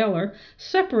soldier and sailor,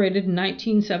 separated in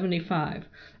 1975.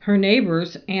 Her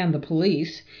neighbors, and the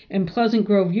police, in Pleasant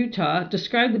Grove, Utah,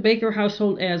 described the Baker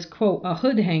household as, quote, a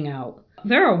hood hangout.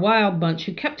 They're a wild bunch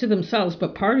who kept to themselves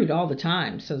but partied all the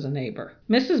time, says a neighbor.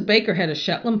 Mrs. Baker had a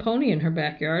Shetland pony in her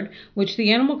backyard, which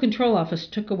the Animal Control Office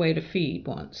took away to feed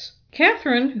once.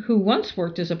 Catherine, who once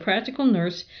worked as a practical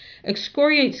nurse,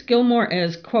 excoriates Gilmore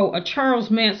as, quote, a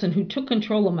Charles Manson who took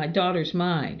control of my daughter's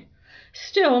mind.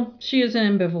 Still, she is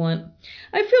ambivalent.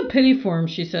 I feel pity for him,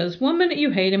 she says. 1 minute you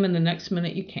hate him and the next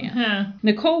minute you can't.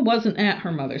 Nicole wasn't at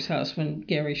her mother's house when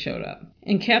Gary showed up,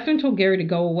 and Catherine told Gary to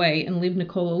go away and leave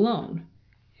Nicole alone.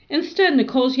 Instead,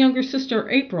 Nicole's younger sister,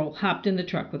 April, hopped in the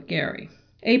truck with Gary.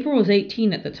 April was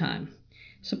 18 at the time,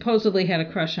 supposedly had a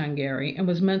crush on Gary, and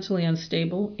was mentally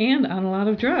unstable and on a lot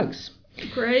of drugs.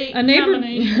 Great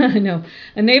combination. I know.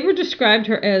 A neighbor described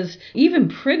her as even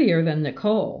prettier than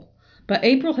Nicole. But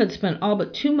April had spent all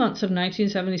but 2 months of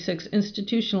 1976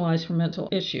 institutionalized for mental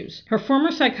issues. Her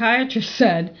former psychiatrist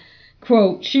said,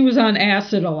 quote, she was on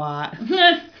acid a lot.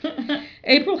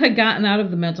 April had gotten out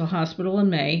of the mental hospital in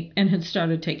May and had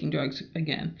started taking drugs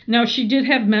again. Now, she did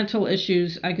have mental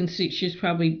issues. I can see she's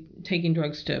probably taking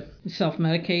drugs to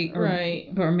self-medicate,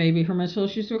 or maybe her mental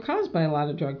issues were caused by a lot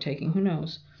of drug taking. Who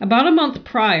knows? About a month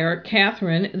prior,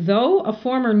 Catherine, though a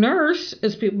former nurse,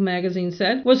 as People magazine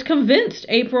said, was convinced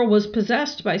April was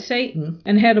possessed by Satan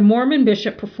and had a Mormon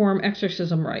bishop perform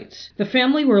exorcism rites. The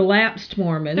family were lapsed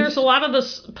Mormons. There's a lot of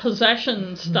this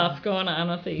possession stuff going on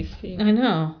with these people. I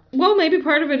know. Well, maybe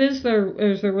part of it is their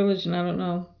religion. I don't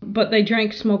know. But they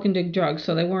drank, smoke, and did drugs,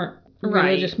 so they weren't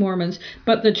religious Mormons.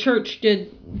 But the church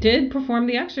did perform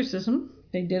the exorcism.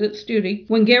 They did its duty.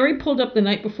 When Gary pulled up the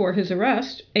night before his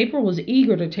arrest, April was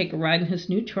eager to take a ride in his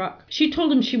new truck. She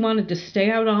told him she wanted to stay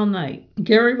out all night.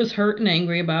 Gary was hurt and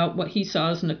angry about what he saw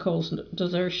as Nicole's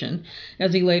desertion,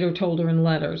 as he later told her in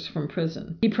letters from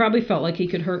prison. He probably felt like he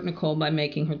could hurt Nicole by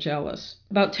making her jealous.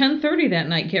 About 10:30 that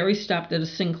night, Gary stopped at a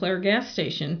Sinclair gas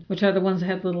station, which are the ones that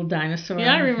had little dinosaurs.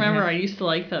 Yeah, I remember. I used to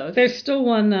like those. There's still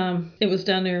one. It was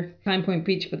down near Pine Point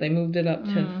Beach, but they moved it up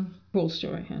to... Cool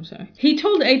story, I'm sorry. He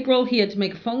told April he had to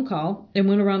make a phone call and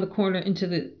went around the corner into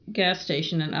the gas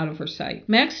station and out of her sight.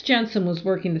 Max Jensen was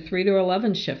working the 3 to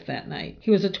 11 shift that night.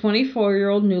 He was a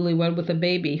 24-year-old newlywed with a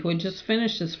baby who had just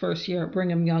finished his first year at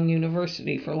Brigham Young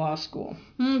University for law school.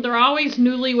 They're always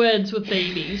newlyweds with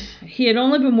babies. He had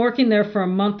only been working there for a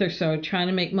month or so, trying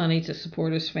to make money to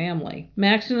support his family.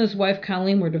 Max and his wife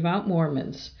Colleen were devout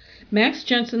Mormons. Max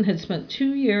Jensen had spent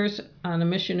 2 years on a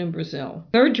mission in Brazil.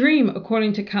 Their dream,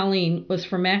 according to Colleen, was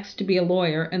for Max to be a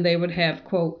lawyer and they would have,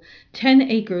 quote, 10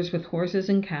 acres with horses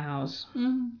and cows.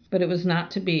 But it was not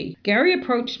to be. Gary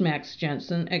approached Max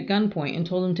Jensen at gunpoint and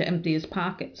told him to empty his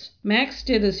pockets. Max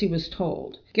did as he was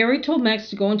told. Gary told Max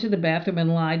to go into the bathroom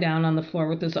and lie down on the floor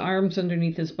with his arms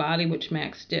underneath his body, which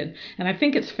Max did. And I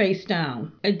think it's face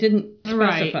down. It didn't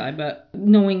specify, but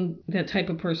knowing that type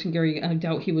of person, Gary, I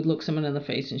doubt he would look someone in the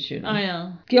face and shoot him. I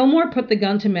know. Gilmore put the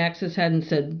gun to Max's his head and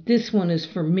said, "This one is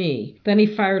for me." Then he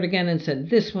fired again and said,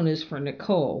 "This one is for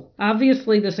Nicole."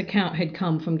 Obviously, this account had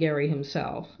come from Gary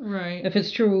himself. Right. If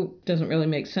it's true, it doesn't really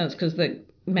make sense because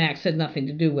Max had nothing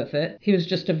to do with it. He was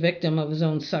just a victim of his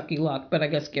own sucky luck, but I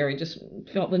guess Gary just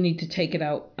felt the need to take it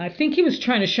out. I think he was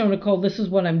trying to show Nicole, this is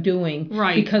what I'm doing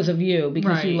because of you,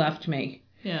 because you left me.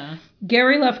 Yeah.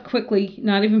 Gary left quickly,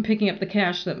 not even picking up the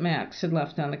cash that Max had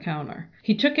left on the counter.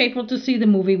 He took April to see the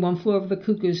movie One Flew Over the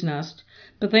Cuckoo's Nest,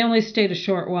 but they only stayed a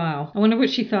short while. I wonder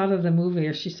what she thought of the movie,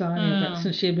 or she saw any of it,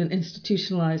 since she had been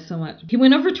institutionalized so much. He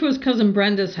went over to his cousin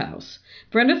Brenda's house.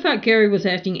 Brenda thought Gary was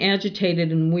acting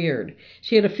agitated and weird.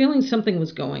 She had a feeling something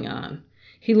was going on.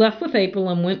 He left with April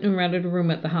and went and rented a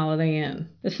room at the Holiday Inn.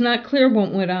 It's not clear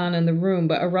what went on in the room,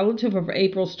 but a relative of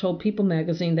April's told People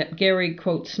magazine that Gary,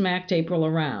 quote, smacked April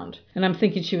around. And I'm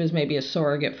thinking she was maybe a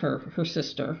surrogate for her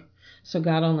sister. So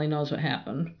God only knows what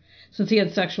happened. Since he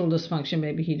had sexual dysfunction,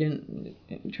 maybe he didn't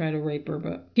try to rape her,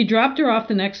 but he dropped her off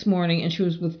the next morning and she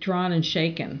was withdrawn and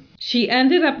shaken. She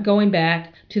ended up going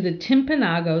back to the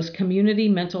Timpanogos Community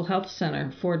Mental Health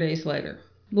Center 4 days later.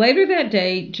 Later that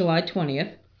day, July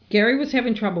 20th, Gary was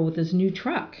having trouble with his new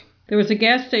truck. There was a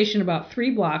gas station about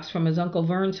 3 blocks from his Uncle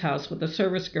Vern's house with a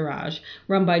service garage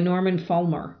run by Norman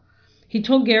Fulmer. He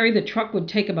told Gary the truck would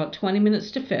take about 20 minutes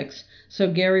to fix,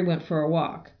 so Gary went for a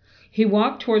walk. He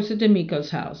walked towards the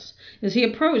D'Amico's house. As he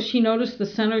approached, he noticed the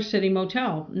Center City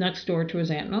Motel next door to his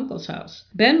aunt and uncle's house.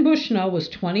 Ben Bushnell was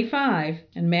 25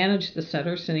 and managed the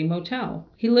Center City Motel.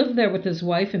 He lived there with his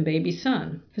wife and baby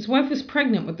son. His wife was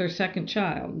pregnant with their second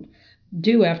child,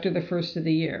 due after the first of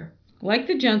the year. Like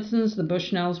the Jensens, the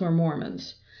Bushnells were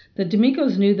Mormons. The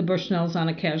D'Amicos knew the Bushnells on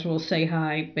a casual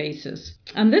say-hi basis.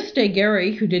 On this day,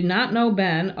 Gary, who did not know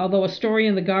Ben, although a story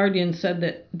in The Guardian said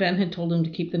that Ben had told him to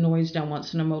keep the noise down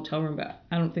once in a motel room, but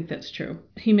I don't think that's true.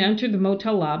 He entered the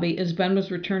motel lobby as Ben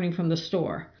was returning from the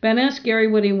store. Ben asked Gary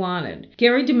what he wanted.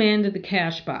 Gary demanded the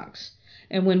cash box,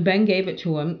 and when Ben gave it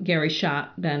to him, Gary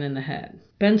shot Ben in the head.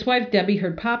 Ben's wife, Debbie,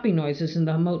 heard popping noises in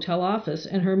the motel office,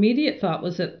 and her immediate thought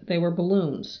was that they were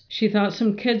balloons. She thought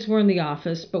some kids were in the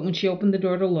office, but when she opened the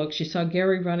door to look, she saw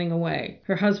Gary running away.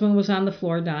 Her husband was on the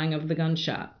floor dying of the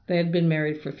gunshot. They had been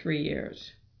married for 3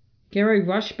 years. Gary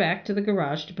rushed back to the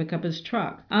garage to pick up his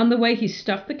truck. On the way, he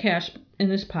stuffed the cash in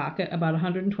his pocket, about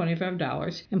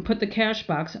 $125, and put the cash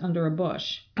box under a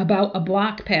bush. About a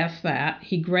block past that,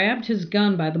 he grabbed his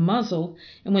gun by the muzzle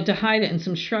and went to hide it in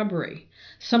some shrubbery.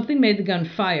 Something made the gun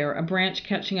fire, a branch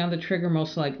catching on the trigger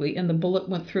most likely, and the bullet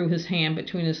went through his hand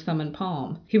between his thumb and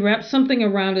palm. He wrapped something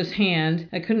around his hand.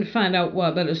 I couldn't find out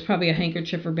what, but it was probably a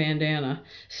handkerchief or bandana.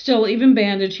 Still, even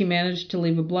bandaged, he managed to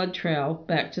leave a blood trail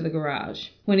back to the garage.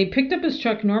 When he picked up his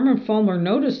truck, Norman Fulmer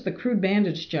noticed the crude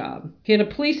bandage job. He had a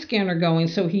police scanner going,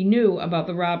 so he knew about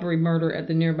the robbery murder at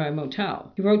the nearby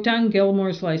motel. He wrote down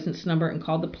Gilmore's license number and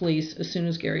called the police as soon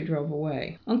as Gary drove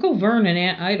away. Uncle Vern and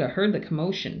Aunt Ida heard the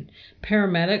commotion,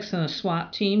 paramedics and a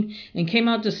SWAT team, and came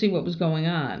out to see what was going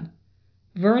on.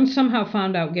 Vern somehow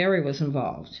found out Gary was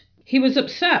involved. He was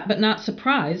upset but not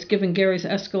surprised, given Gary's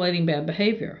escalating bad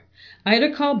behavior.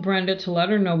 Ida called Brenda to let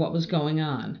her know what was going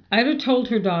on. Ida told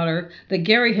her daughter that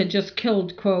Gary had just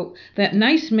killed, quote, that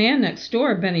nice man next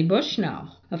door, Benny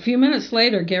Bushnell. A few minutes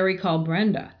later, Gary called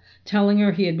Brenda, telling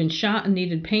her he had been shot and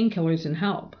needed painkillers and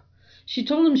help. She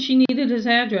told him she needed his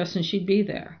address and she'd be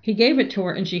there. He gave it to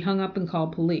her and she hung up and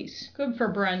called police. Good for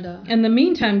Brenda. In the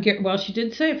meantime, well, she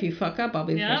did say, if you fuck up, I'll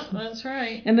be the first. Yeah, that's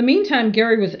right. In the meantime,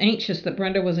 Gary was anxious that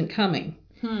Brenda wasn't coming.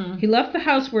 He left the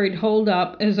house where he'd holed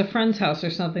up. It was a friend's house or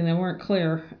something. They weren't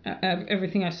clear.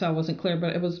 Everything I saw wasn't clear,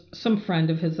 but it was some friend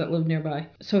of his that lived nearby.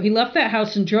 So he left that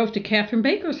house and drove to Catherine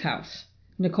Baker's house,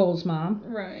 Nicole's mom.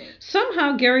 Right.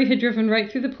 Somehow, Gary had driven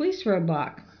right through the police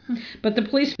roadblock. But the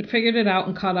police figured it out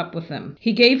and caught up with him.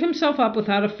 He gave himself up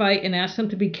without a fight and asked them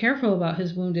to be careful about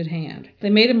his wounded hand.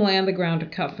 They made him lay on the ground to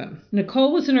cuff him.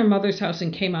 Nicole was in her mother's house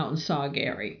and came out and saw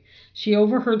Gary. She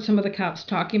overheard some of the cops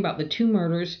talking about the 2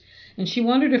 murders, and she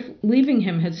wondered if leaving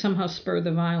him had somehow spurred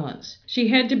the violence. She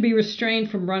had to be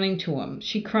restrained from running to him.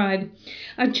 She cried,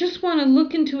 "I just want to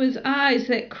look into his eyes,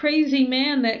 that crazy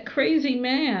man, that crazy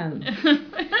man."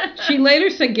 She later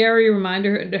said Gary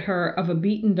reminded her of a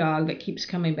beaten dog that keeps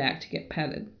coming back to get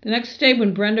petted. The next day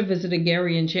when Brenda visited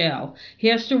Gary in jail, he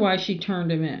asked her why she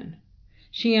turned him in.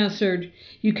 She answered,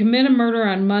 "You commit a murder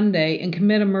on Monday and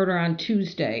commit a murder on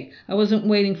Tuesday. I wasn't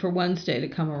waiting for Wednesday to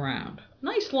come around."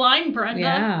 Nice line, Brenda.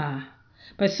 Yeah.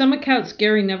 By some accounts,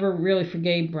 Gary never really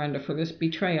forgave Brenda for this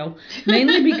betrayal,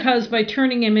 mainly because by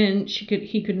turning him in,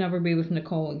 he could never be with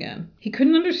Nicole again. He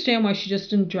couldn't understand why she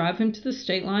just didn't drive him to the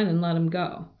state line and let him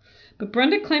go. But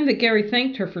Brenda claimed that Gary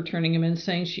thanked her for turning him in,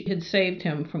 saying she had saved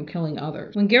him from killing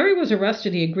others. When Gary was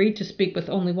arrested, he agreed to speak with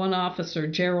only one officer,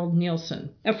 Gerald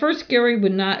Nielsen. At first, Gary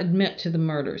would not admit to the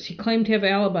murders. He claimed to have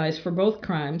alibis for both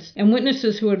crimes and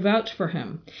witnesses who would vouch for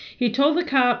him. He told the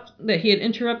cop that he had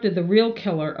interrupted the real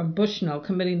killer of Bushnell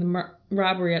committing the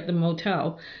robbery at the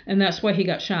motel, and that's why he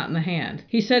got shot in the hand.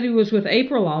 He said he was with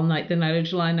April all night the night of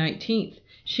July 19th.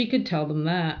 She could tell them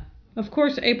that. Of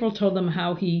course, April told them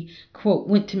how he, quote,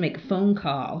 went to make a phone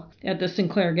call at the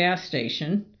Sinclair gas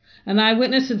station. An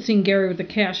eyewitness had seen Gary with the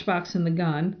cash box and the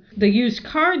gun. The used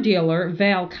car dealer,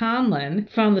 Val Conlin,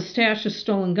 found the stash of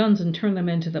stolen guns and turned them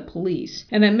into the police.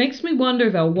 And it makes me wonder,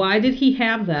 though, why did he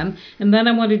have them? And then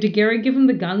I wondered, did Gary give him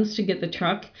the guns to get the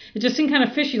truck? It just seemed kind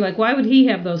of fishy, like, why would he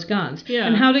have those guns? Yeah.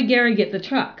 And how did Gary get the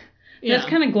truck? Yeah. That's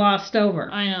kind of glossed over.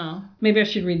 I know. Maybe I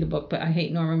should read the book, but I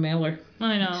hate Norman Mailer.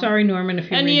 I know. Sorry, Norman,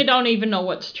 if you And read. you don't even know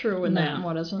what's true in that and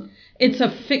what isn't. It's a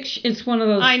fiction. It's one of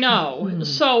those. I know.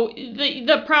 So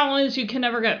the problem is you can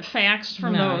never get facts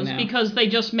from those because they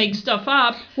just make stuff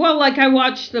up. Well, like I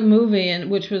watched the movie,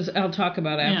 which was I'll talk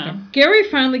about after. Yeah. Gary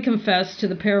finally confessed to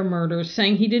the pair of murders,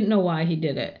 saying he didn't know why he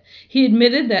did it. He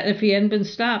admitted that if he hadn't been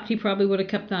stopped, he probably would have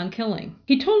kept on killing.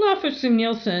 He told Officer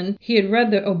Nielsen he had read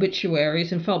the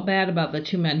obituaries and felt bad about the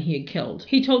two men he had killed.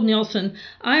 He told Nielsen,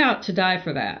 "I ought to die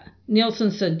for that."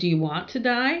 Nielsen said, "Do you want to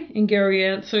die?" And Gary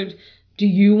answered, "Do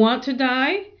you want to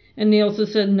die?" And Nielsen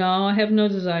said, "No, I have no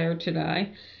desire to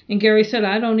die." And Gary said,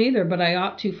 "I don't either, but I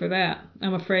ought to for that.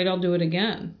 I'm afraid I'll do it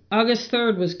again." August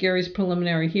 3rd was Gary's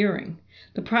preliminary hearing.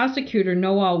 The prosecutor,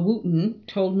 Noel Wooten,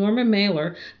 told Norman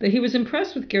Mailer that he was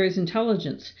impressed with Gary's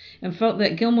intelligence and felt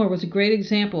that Gilmore was a great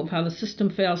example of how the system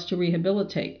fails to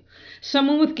rehabilitate.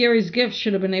 Someone with Gary's gifts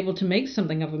should have been able to make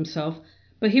something of himself,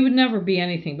 but he would never be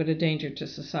anything but a danger to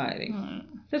society.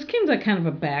 This seems like kind of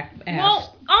a back-ass.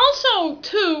 Well, also,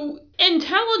 too,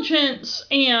 intelligence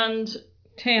and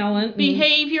talent,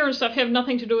 behavior and stuff have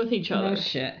nothing to do with each other. Oh,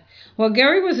 shit. While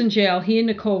Gary was in jail, he and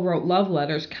Nicole wrote love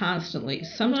letters constantly,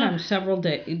 sometimes several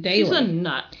daily. She's a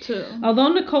nut, too.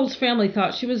 Although Nicole's family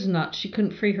thought she was nuts, she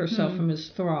couldn't free herself from his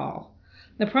thrall.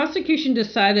 The prosecution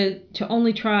decided to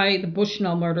only try the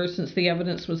Bushnell murder since the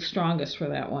evidence was strongest for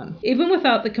that one. Even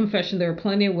without the confession, there were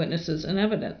plenty of witnesses and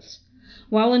evidence.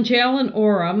 While in jail in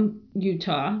Orem,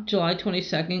 Utah, July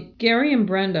 22nd, Gary and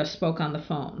Brenda spoke on the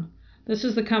phone. This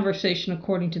is the conversation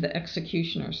according to the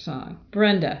executioner's song.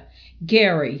 Brenda: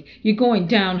 "Gary, you're going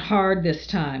down hard this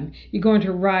time. You're going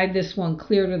to ride this one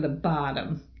clear to the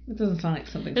bottom." It doesn't sound like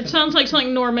something. It sounds like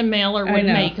something Norman Mailer would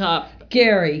make up.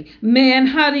 Gary: "Man,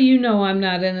 how do you know I'm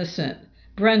not innocent?"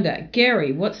 Brenda: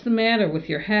 "Gary, what's the matter with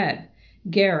your head?"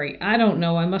 Gary: "I don't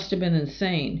know. I must have been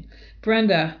insane."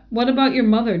 Brenda: "What about your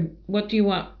mother? What do you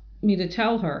want me to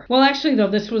tell her?" Well, actually,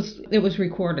 though, it was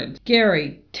recorded.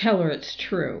 Gary: "Tell her it's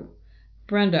true."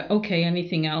 Brenda: "Okay,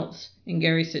 anything else?" And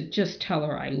Gary said, "Just tell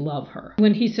her I love her."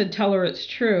 When he said, "Tell her it's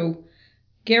true,"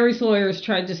 Gary's lawyers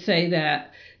tried to say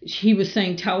that he was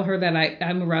saying, "Tell her that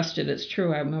I'm arrested. It's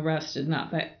true, I'm arrested,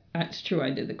 not that it's true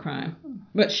I did the crime."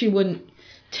 But she wouldn't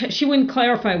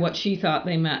clarify what she thought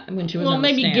they meant when she was on the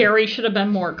stand. Well, maybe Gary should have been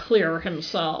more clear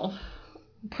himself.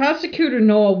 Prosecutor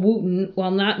Noel Wooten,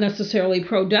 while not necessarily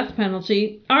pro-death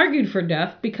penalty, argued for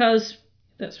death because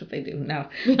that's what they do now.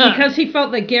 Because he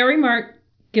felt that Gary Mark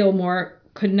Gilmore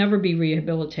could never be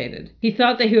rehabilitated. He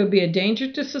thought that he would be a danger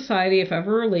to society if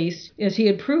ever released, as he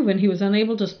had proven he was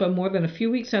unable to spend more than a few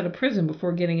weeks out of prison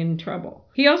before getting in trouble.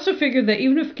 He also figured that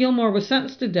even if Gilmore was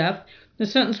sentenced to death, the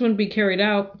sentence wouldn't be carried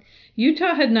out.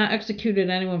 Utah had not executed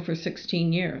anyone for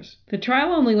 16 years. The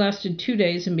trial only lasted 2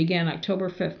 days and began October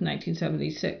 5th,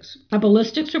 1976. A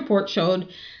ballistics report showed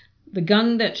the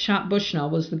gun that shot Bushnell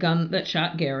was the gun that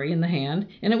shot Gary in the hand,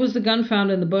 and it was the gun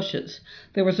found in the bushes.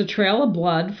 There was a trail of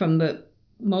blood from the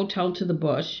motel to the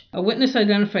bush. A witness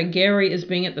identified Gary as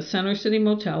being at the Center City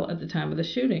Motel at the time of the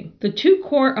shooting. The two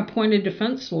court-appointed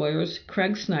defense lawyers,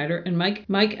 Craig Snyder and Mike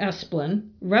Esplin,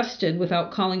 rested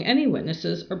without calling any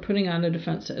witnesses or putting on a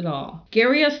defense at all.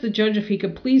 Gary asked the judge if he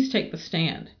could please take the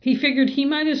stand. He figured he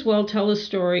might as well tell his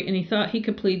story, and he thought he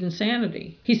could plead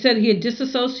insanity. He said he had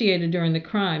disassociated during the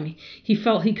crime. He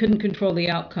felt he couldn't control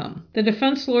the outcome. The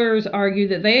defense lawyers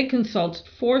argued that they had consulted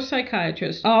 4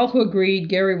 psychiatrists, all who agreed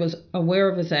Gary was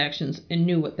aware of his actions and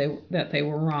knew that they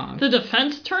were wrong. The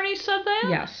defense attorney said that?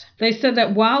 Yes. They said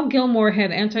that while Gilmore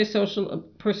had antisocial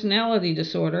personality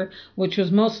disorder, which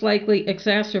was most likely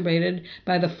exacerbated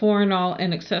by the forenol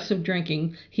and excessive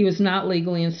drinking. He was not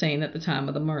legally insane at the time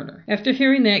of the murder. After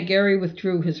hearing that, Gary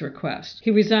withdrew his request.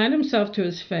 He resigned himself to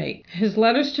his fate. His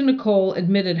letters to Nicole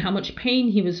admitted how much pain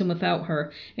he was in without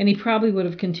her, and he probably would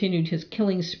have continued his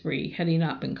killing spree had he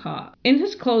not been caught. In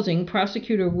his closing,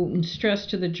 Prosecutor Wooten stressed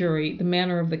to the jury the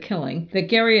manner of the killing, that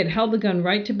Gary had held the gun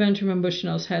right to Benjamin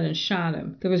Bushnell's head and shot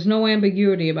him. There was no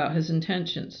ambiguity about his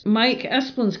intentions. Mike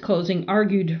Esplin's closing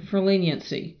argued for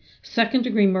leniency,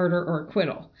 second-degree murder or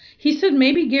acquittal. He said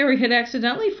maybe Gary had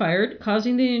accidentally fired,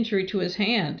 causing the injury to his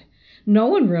hand. No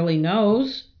one really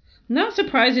knows. Not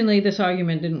surprisingly, this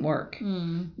argument didn't work.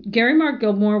 Gary Mark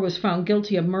Gilmore was found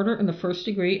guilty of murder in the first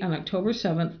degree on October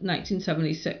 7th,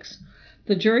 1976.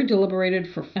 The jury deliberated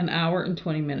for an hour and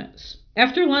 20 minutes.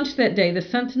 After lunch that day, the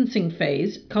sentencing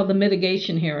phase, called the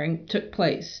mitigation hearing, took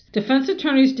place. Defense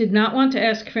attorneys did not want to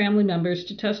ask family members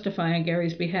to testify on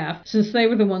Gary's behalf, since they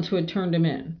were the ones who had turned him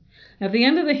in. At the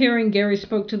end of the hearing, Gary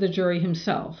spoke to the jury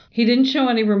himself. He didn't show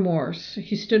any remorse.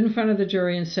 He stood in front of the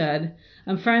jury and said,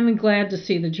 "I'm finally glad to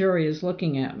see the jury is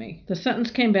looking at me." The sentence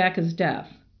came back as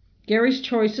death. Gary's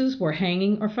choices were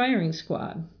hanging or firing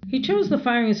squad. He chose the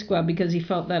firing squad because he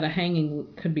felt that a hanging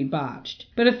could be botched.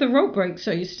 But if the rope breaks,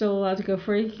 are you still allowed to go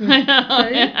free? I know,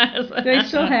 yes. Do they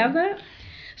still have that?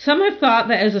 Some have thought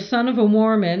that as a son of a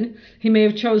Mormon, he may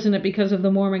have chosen it because of the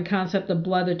Mormon concept of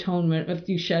blood atonement. If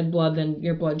you shed blood, then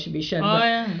your blood should be shed. Oh,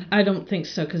 yeah. I don't think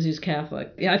so because he's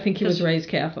Catholic. Yeah, I think he was raised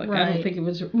Catholic. Right. I don't think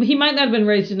he might not have been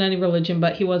raised in any religion,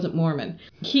 but he wasn't Mormon.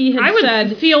 He had I would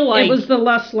said feel like it was the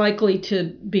less likely to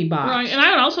be botched. Right, and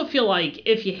I would also feel like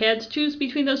if you had to choose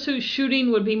between those two,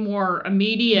 shooting would be more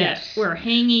immediate, Yes. where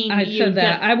hanging... I said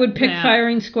that. I would pick that.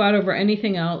 firing squad over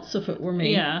anything else if it were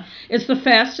me. Yeah. It's the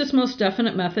fastest, most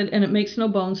definite method, and it makes no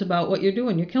bones about what you're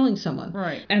doing. You're killing someone.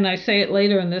 Right. And I say it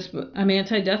later in this, but I'm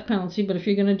anti-death penalty, but if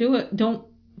you're going to do it, don't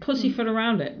pussyfoot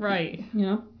around it. Right. You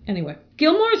know? Anyway.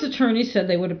 Gilmore's attorney said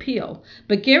they would appeal,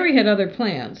 but Gary had other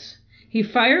plans. He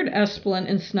fired Esplin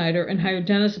and Snyder and hired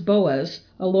Dennis Boas,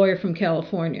 a lawyer from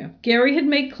California. Gary had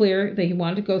made clear that he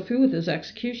wanted to go through with his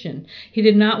execution. He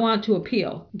did not want to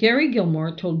appeal. Gary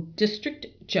Gilmore told District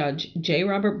Judge J.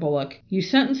 Robert Bullock, "You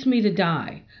sentenced me to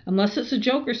die. Unless it's a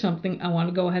joke or something, I want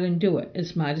to go ahead and do it.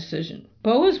 It's my decision."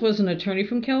 Boas was an attorney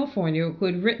from California who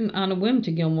had written on a whim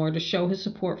to Gilmore to show his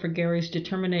support for Gary's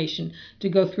determination to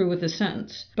go through with his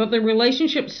sentence. But the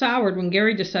relationship soured when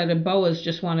Gary decided Boas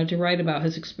just wanted to write about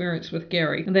his experience with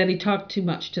Gary and that he talked too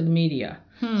much to the media.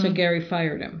 So Gary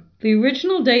fired him. The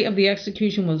original date of the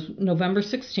execution was November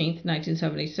 16th,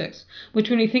 1976,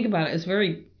 which when you think about it is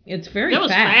very That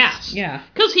was fast. Yeah.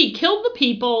 Because he killed the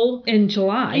people. In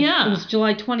July. Yeah. It was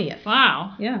July 20th.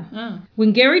 Wow. Yeah. Oh.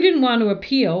 When Gary didn't want to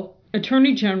appeal,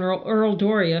 Attorney General Earl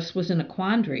Dorius was in a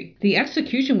quandary. The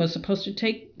execution was supposed to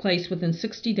take place within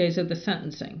 60 days of the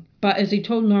sentencing. But as he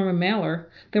told Norman Mailer,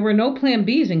 there were no plan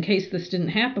Bs in case this didn't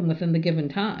happen within the given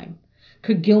time.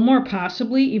 Could Gilmore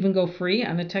possibly even go free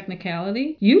on a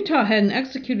technicality? Utah hadn't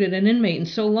executed an inmate in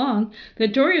so long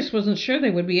that Dorius wasn't sure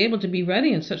they would be able to be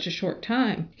ready in such a short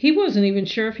time. He wasn't even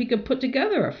sure if he could put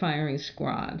together a firing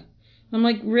squad. I'm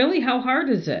like, really? How hard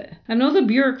is it? I know the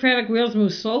bureaucratic wheels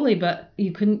move slowly, but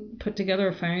you couldn't put together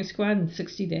a firing squad in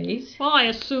 60 days? Well, I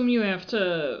assume you have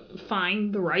to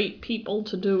find the right people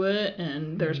to do it,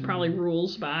 and there's probably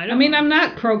rules about it. I mean, I'm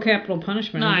not pro-capital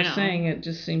punishment. No, I'm just saying it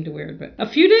just seemed weird. But a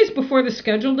few days before the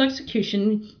scheduled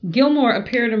execution, Gilmore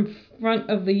appeared in front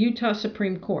of the Utah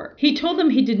Supreme Court. He told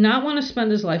them he did not want to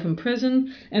spend his life in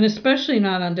prison, and especially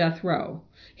not on death row.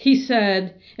 He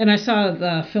said, and I saw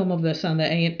the film of this on the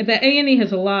A&E. The A&E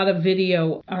has a lot of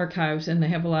video archives, and they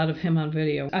have a lot of him on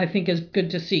video. I think is good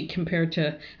to see compared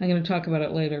to, I'm going to talk about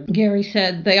it later. Gary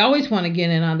said, they always want to get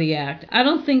in on the act. I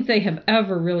don't think they have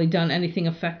ever really done anything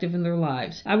effective in their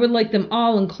lives. I would like them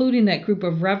all, including that group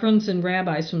of reverends and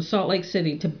rabbis from Salt Lake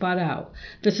City, to butt out.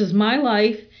 This is my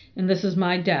life, and this is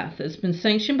my death. It's been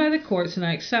sanctioned by the courts, and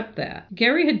I accept that.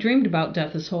 Gary had dreamed about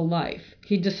death his whole life.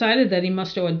 He decided that he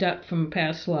must owe a debt from a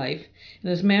past life, and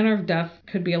his manner of death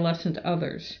could be a lesson to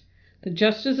others. The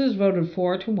justices voted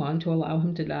 4-1 to allow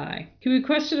him to die. He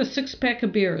requested a 6-pack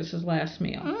of beer as his last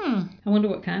meal. I wonder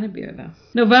what kind of beer, though.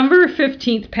 November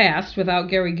 15th passed without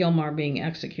Gary Gilmore being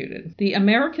executed. The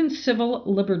American Civil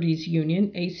Liberties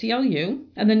Union, ACLU,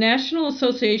 and the National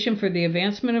Association for the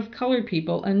Advancement of Colored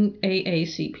People,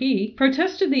 NAACP,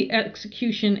 protested the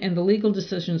execution and the legal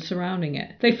decisions surrounding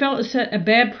it. They felt it set a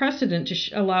bad precedent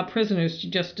to allow prisoners to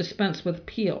just dispense with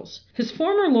appeals. His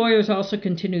former lawyers also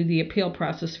continued the appeal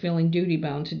process, feeling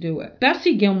duty-bound to do it.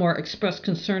 Bessie Gilmore expressed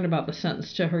concern about the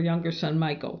sentence to her younger son,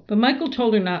 Michael, but Michael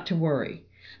told her not to worry.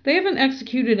 They haven't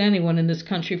executed anyone in this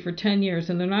country for 10 years,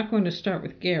 and they're not going to start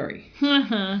with Gary.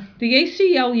 The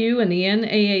ACLU and the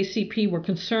NAACP were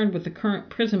concerned with the current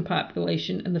prison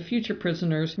population and the future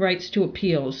prisoners' rights to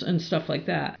appeals and stuff like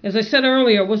that. As I said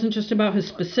earlier, it wasn't just about his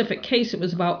specific case, it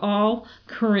was about all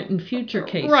current and future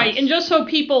cases. Right, and just so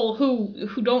people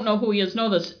who don't know who he is know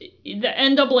this, the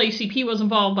NAACP was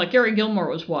involved, but Gary Gilmore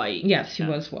was white. Yes, he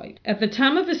was white. At the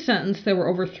time of his sentence, there were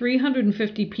over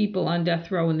 350 people on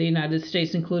death row in the United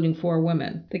States, including 4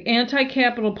 women. The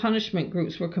anti-capital punishment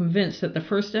groups were convinced that the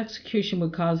first execution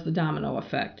would cause the domino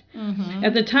effect.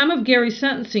 At the time of Gary's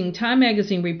sentencing, Time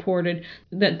magazine reported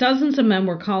that dozens of men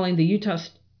were calling the Utah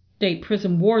State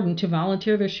Prison warden to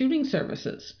volunteer their shooting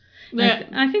services.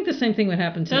 I think the same thing would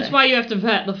happen today. That's why you have to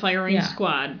vet the firing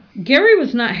squad. Gary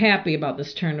was not happy about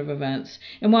this turn of events,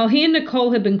 and while he and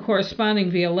Nicole had been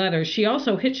corresponding via letters, she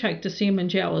also hitchhiked to see him in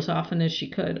jail as often as she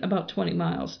could, about 20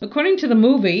 miles. According to the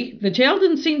movie, the jail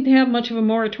didn't seem to have much of a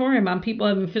moratorium on people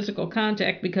having physical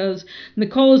contact because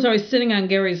Nicole was always sitting on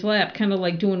Gary's lap, kind of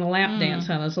like doing a lap dance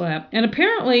on his lap. And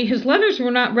apparently, his letters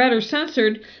were not read or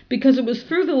censored because it was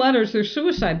through the letters their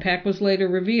suicide pact was later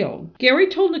revealed. Gary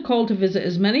told Nicole to visit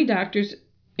as many doctors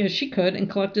as she could and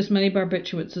collect as many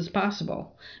barbiturates as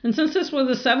possible. And since this was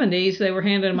the 70s, they were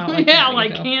handing them out like candy.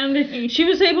 Like candy. She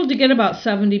was able to get about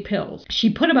 70 pills.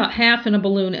 She put about half in a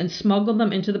balloon and smuggled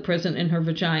them into the prison in her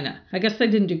vagina. I guess they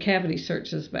didn't do cavity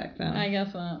searches back then. I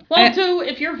guess not. Well,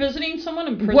 if you're visiting someone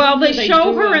in prison... Well, they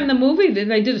show her in the movie that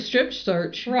they did a strip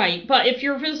search. Right, but if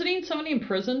you're visiting somebody in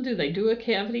prison, do they do a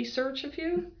cavity search of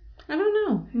you? I don't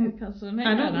know. Because,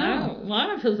 I don't know. A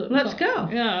lot of visits. Let's go.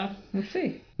 Yeah. Let's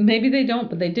see. Maybe they don't,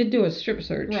 but they did do a strip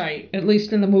search. Right. At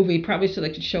least in the movie, probably so they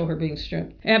could show her being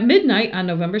stripped. At midnight on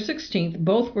November 16th,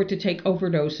 both were to take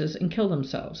overdoses and kill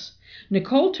themselves.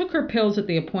 Nicole took her pills at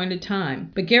the appointed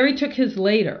time, but Gary took his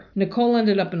later. Nicole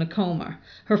ended up in a coma.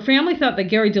 Her family thought that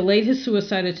Gary delayed his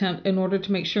suicide attempt in order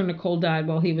to make sure Nicole died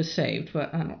while he was saved,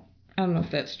 but I don't know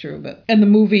if that's true, but in the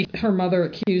movie, her mother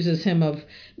accuses him of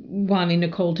wanting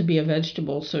Nicole to be a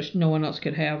vegetable so no one else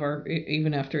could have her,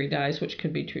 even after he dies, which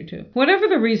could be true too. Whatever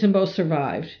the reason, both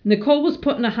survived. Nicole was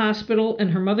put in a hospital,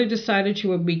 and her mother decided she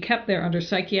would be kept there under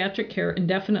psychiatric care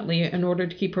indefinitely in order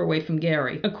to keep her away from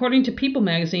Gary. According to People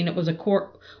magazine, it was a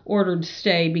court-ordered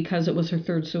stay because it was her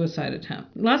 3rd suicide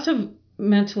attempt. Lots of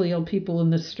mentally ill people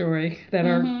in this story that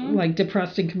are like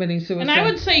depressed and committing suicide. And I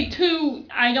would say too,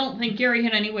 I don't think Gary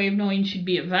had any way of knowing she'd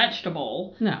be a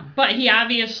vegetable. No. But he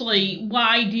obviously,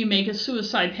 why do you make a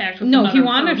suicide pact with another person? No, he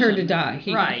wanted her to die.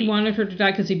 Right. He wanted her to die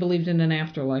because he believed in an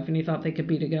afterlife and he thought they could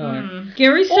be together.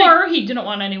 Or he didn't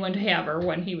want anyone to have her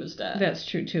when he was dead. That's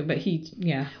true too, but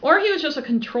Or he was just a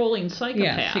controlling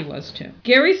psychopath. Yes, he was too.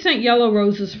 Gary sent yellow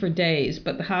roses for days,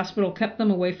 but the hospital kept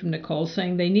them away from Nicole,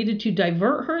 saying they needed to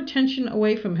divert her attention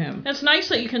away from him. It's nice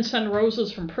that you can send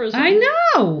roses from prison. I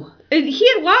know! He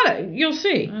had a lot of... You'll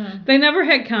see. They never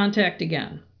had contact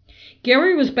again.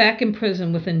 Gary was back in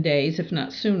prison within days, if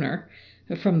not sooner,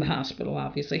 from the hospital,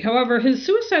 obviously. However, his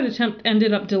suicide attempt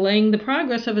ended up delaying the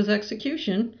progress of his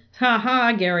execution. Ha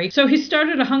ha, Gary. So he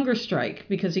started a hunger strike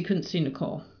because he couldn't see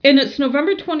Nicole. In its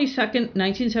November 22nd,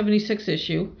 1976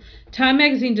 issue, Time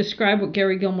magazine described what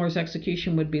Gary Gilmore's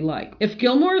execution would be like. If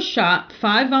Gilmore is shot,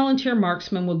 5 volunteer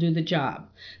marksmen will do the job.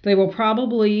 They will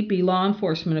probably be law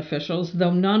enforcement officials,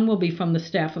 though none will be from the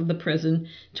staff of the prison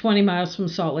 20 miles from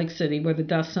Salt Lake City, where the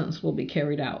death sentence will be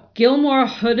carried out. Gilmore,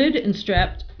 hooded and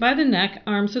strapped by the neck,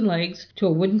 arms, and legs to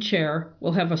a wooden chair,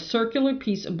 will have a circular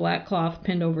piece of black cloth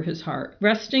pinned over his heart.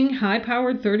 Resting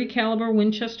high-powered 30 caliber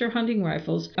Winchester hunting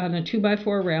rifles on a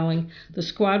 2x4 railing, the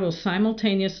squad will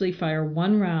simultaneously fire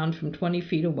 1 round from 20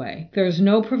 feet away. There is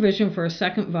no provision for a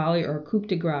second volley or a coup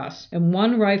de grace, and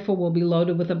 1 rifle will be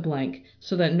loaded with a blank,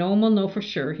 so that no one will know for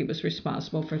sure he was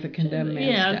responsible for the condemned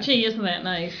man's death. Yeah, gee, isn't that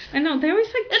nice? I know, they always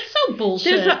it's so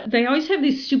bullshit. They always have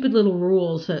these stupid little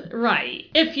rules that... Right.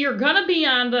 If you're gonna be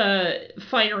on the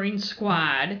firing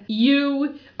squad,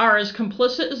 you are as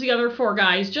complicit as the other 4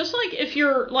 guys. Just like if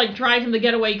you're like driving the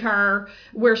getaway car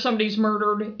where somebody's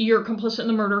murdered, you're complicit in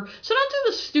the murder. So don't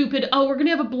do the stupid, we're gonna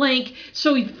have a blank,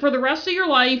 so for the rest of your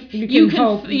life, you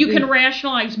can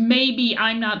rationalize, maybe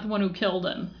I'm not the one who killed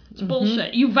him. It's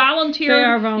bullshit. You volunteer. They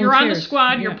are volunteers. You're on the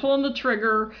squad. You're pulling the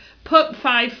trigger. Put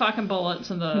 5 fucking bullets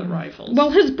in the rifles. Well,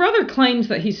 his brother claims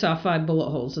that he saw 5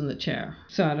 bullet holes in the chair.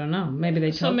 So I don't know. Maybe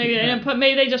they tell maybe they didn't put.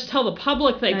 Maybe they just tell the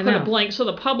public they put a blank, so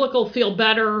the public will feel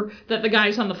better that the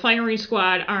guys on the firing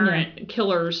squad aren't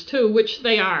killers too, which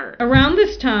they are. Around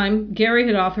this time, Gary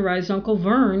had authorized Uncle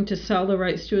Vern to sell the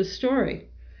rights to his story.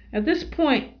 At this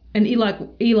point, and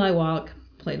Eli Wallach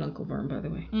played Uncle Vern, by the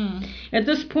way. At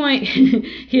this point,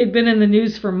 he had been in the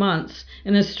news for months,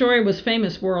 and his story was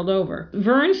famous world over.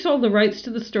 Vern sold the rights to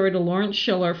the story to Lawrence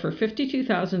Schiller for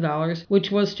 $52,000,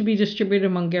 which was to be distributed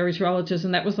among Gary's relatives,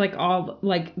 and that was like all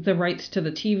like the rights to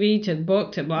the TV, to the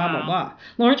book, to blah, blah, blah.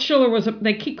 Lawrence Schiller was,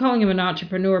 they keep calling him an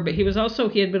entrepreneur, but he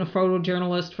had been a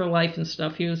photojournalist for life and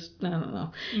stuff. He was, I don't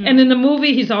know. And in the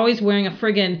movie, he's always wearing a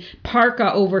friggin'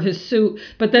 parka over his suit,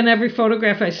 but then every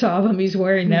photograph I saw of him, he's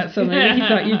wearing that, so maybe he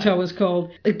thought Utah was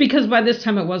cold. Because by this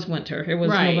time it was winter. It was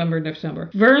November, December.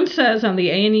 Vern says on the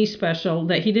A&E special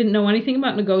that he didn't know anything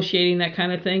about negotiating that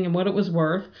kind of thing and what it was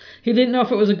worth. He didn't know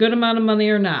if it was a good amount of money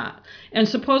or not. And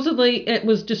supposedly it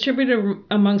was distributed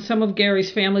among some of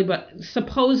Gary's family, but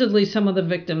supposedly some of the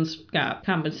victims got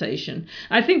compensation.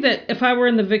 I think that if I were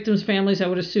in the victims' families, I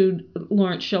would have sued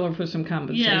Lawrence Schiller for some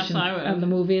compensation. Yes, I would. On the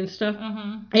movie and stuff.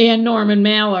 And Norman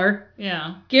Mailer.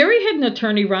 Yeah. Gary had an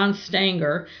attorney, Ron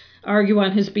Stanger, argue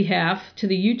on his behalf to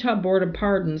the Utah Board of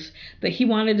Pardons that he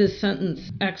wanted his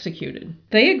sentence executed.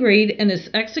 They agreed, and his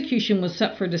execution was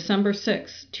set for December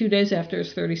 6th, 2 days after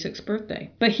his 36th birthday.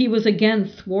 But he was again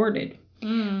thwarted,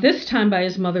 this time by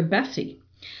his mother, Bessie.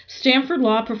 Stanford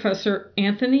law professor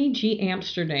Anthony G.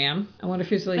 Amsterdam, I wonder if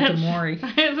he's like Gilmore, I was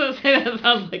going to say that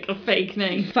sounds like a fake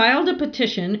name, filed a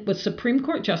petition with Supreme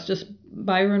Court Justice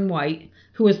Byron White,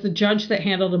 who was the judge that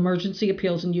handled emergency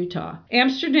appeals in Utah.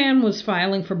 Amsterdam was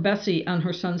filing for Bessie on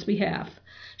her son's behalf.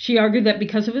 She argued that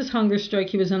because of his hunger strike,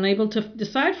 he was unable to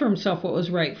decide for himself what was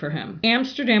right for him.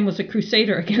 Amsterdam was a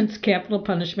crusader against capital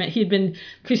punishment. He had been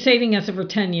crusading as it for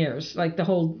 10 years, like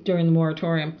during the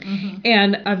moratorium.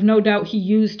 And I've no doubt he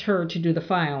used her to do the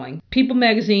filing. People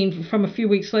magazine, from a few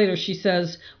weeks later, she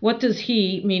says, "What does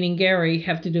he," meaning Gary,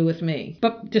 "have to do with me?"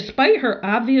 But despite her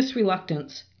obvious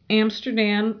reluctance,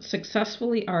 Amsterdam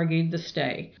successfully argued the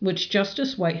stay, which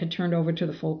Justice White had turned over to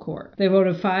the full court. They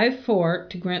voted 5-4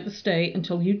 to grant the stay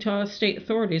until Utah state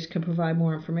authorities could provide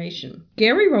more information.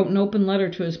 Gary wrote an open letter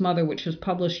to his mother, which was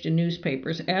published in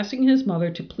newspapers, asking his mother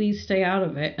to please stay out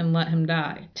of it and let him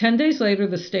die. 10 days later,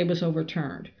 the stay was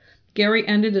overturned. Gary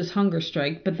ended his hunger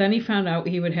strike, but then he found out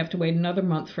he would have to wait another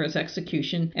month for his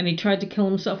execution, and he tried to kill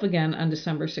himself again on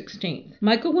December 16th.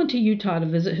 Michael went to Utah to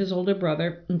visit his older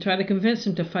brother and try to convince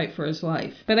him to fight for his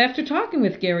life. But after talking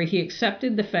with Gary, he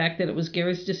accepted the fact that it was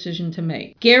Gary's decision to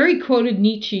make. Gary quoted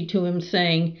Nietzsche to him,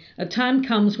 saying, "A time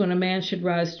comes when a man should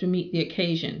rise to meet the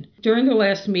occasion." During their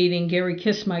last meeting, Gary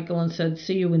kissed Michael and said,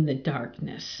 "See you in the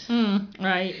darkness."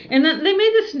 Right. And then they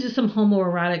made this into some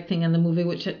homoerotic thing in the movie,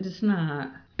 which it's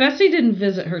not. Bessie didn't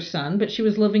visit her son, but she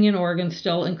was living in Oregon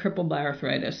still and crippled by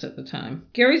arthritis at the time.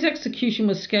 Gary's execution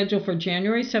was scheduled for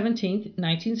January 17th,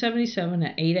 1977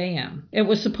 at 8 a.m. It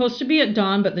was supposed to be at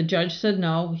dawn, but the judge said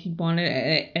no. He wanted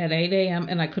it at 8 a.m.,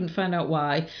 and I couldn't find out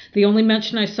why. The only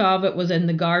mention I saw of it was in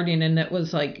The Guardian, and it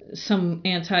was like some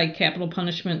anti-capital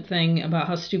punishment thing about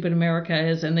how stupid America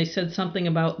is, and they said something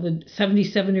about the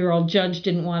 77-year-old judge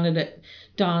didn't want it at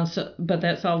dawn, but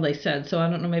that's all they said. So I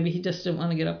don't know, maybe he just didn't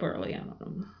want to get up early. I don't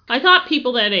know. I thought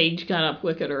people that age got up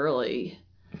wicked early.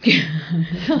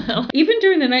 Even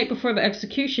during the night before the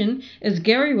execution, as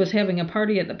Gary was having a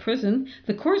party at the prison,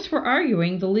 the courts were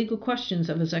arguing the legal questions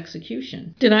of his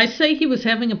execution. Did I say he was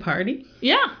having a party?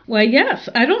 Yeah. Well, yes.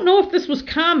 I don't know if this was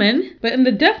common, but in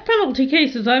the death penalty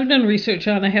cases I've done research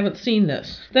on, I haven't seen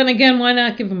this. Then again, why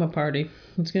not give him a party?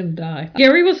 He's going to die.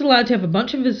 Gary was allowed to have a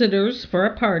bunch of visitors for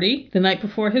a party the night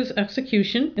before his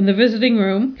execution in the visiting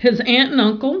room. His aunt and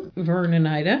uncle, Vern and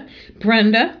Ida,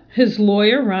 Brenda, his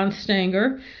lawyer, Ron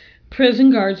Stanger,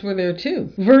 prison guards were there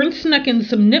too. Vern snuck in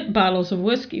some nip bottles of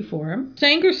whiskey for him.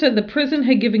 Stanger said the prison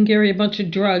had given Gary a bunch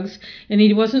of drugs, and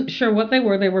he wasn't sure what they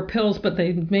were. They were pills, but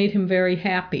they made him very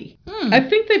happy. I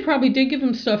think they probably did give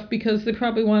him stuff because they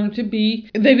probably wanted to be...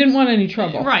 They didn't want any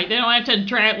trouble. Right. They don't have to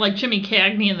drag, like Jimmy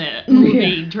Cagney in that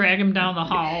movie, drag him down the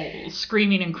hall,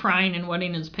 screaming and crying and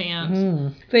wetting his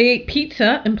pants. They ate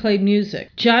pizza and played music.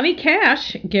 Johnny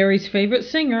Cash, Gary's favorite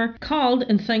singer, called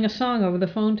and sang a song over the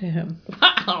phone to him.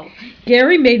 Wow.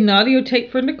 Gary made an audio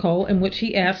tape for Nicole in which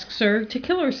he asks her to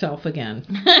kill herself again.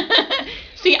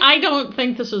 See, I don't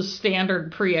think this is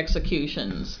standard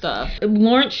pre-execution stuff.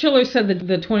 Lawrence Schiller said that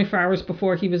the 24 hours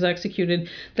before he was executed,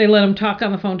 they let him talk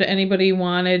on the phone to anybody he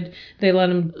wanted. They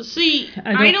let him... See,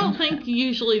 I don't think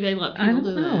usually they let people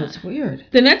do that. I don't know, it's weird.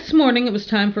 The next morning, it was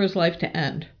time for his life to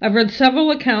end. I've read several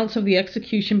accounts of the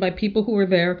execution by people who were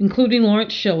there, including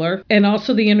Lawrence Schiller, and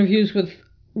also the interviews with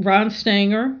Ron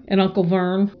Stanger and Uncle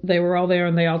Vern, they were all there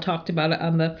and they all talked about it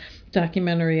on the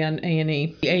documentary on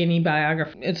A&E, the A&E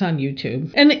biography. It's on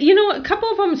YouTube. And a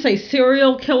couple of them say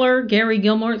serial killer Gary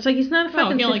Gilmore. It's like he's not a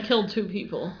fucking... he only killed 2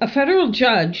 people. A federal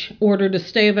judge ordered a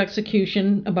stay of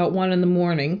execution about 1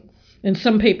 a.m, and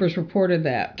some papers reported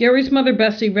that. Gary's mother,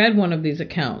 Bessie, read one of these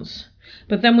accounts.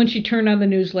 But then when she turned on the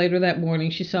news later that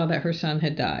morning, she saw that her son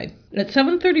had died. At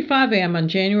 7:35 a.m. on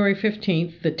January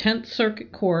 15th, the 10th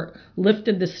Circuit Court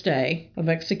lifted the stay of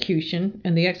execution,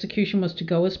 and the execution was to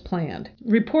go as planned.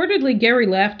 Reportedly, Gary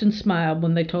laughed and smiled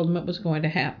when they told him it was going to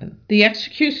happen. The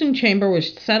execution chamber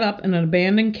was set up in an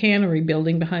abandoned cannery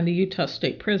building behind the Utah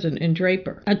State Prison in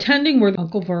Draper. Attending were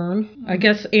Uncle Vern, I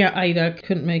guess Aunt Ida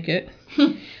couldn't make it,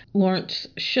 Lawrence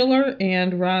Schiller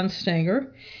and Ron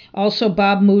Stanger, also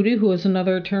Bob Moody, who was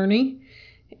another attorney,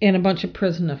 and a bunch of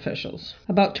prison officials.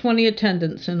 About 20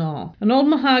 attendants in all. An old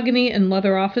mahogany and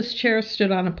leather office chair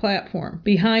stood on a platform.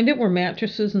 Behind it were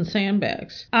mattresses and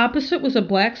sandbags. Opposite was a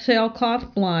black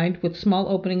sailcloth blind with small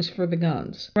openings for the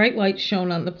guns. Bright lights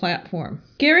shone on the platform.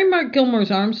 Gary Mark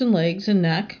Gilmore's arms and legs and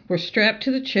neck were strapped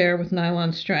to the chair with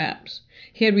nylon straps.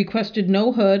 He had requested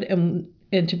no hood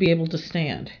and to be able to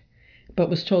stand, but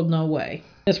was told no way.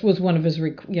 This was one of his,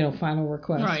 final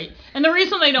requests. Right. And the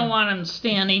reason they don't want him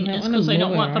standing is because they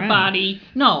don't want the body...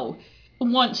 No.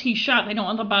 Once he's shot, they don't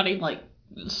want the body,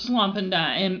 slumping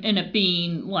down and it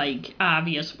being,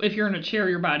 obvious. If you're in a chair,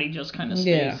 your body just kind of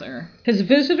stays there. His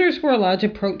visitors were allowed to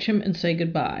approach him and say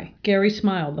goodbye. Gary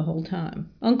smiled the whole time.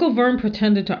 Uncle Vern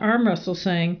pretended to arm wrestle,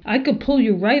 saying, "I could pull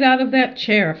you right out of that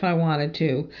chair if I wanted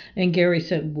to." And Gary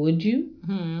said, "Would you?"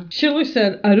 Schiller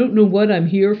said, "I don't know what I'm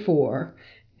here for."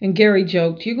 And Gary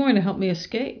joked, "You're going to help me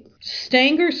escape."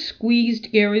 Stanger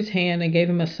squeezed Gary's hand and gave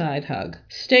him a side hug.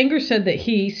 Stanger said that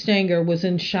Stanger, was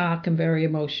in shock and very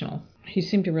emotional. He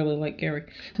seemed to really like Gary.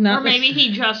 Or maybe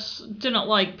he just didn't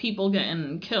like people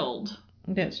getting killed.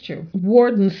 That's true.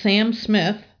 Warden Sam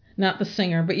Smith, not the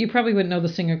singer, but you probably wouldn't know the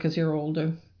singer because you're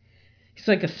older. He's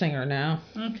like a singer now.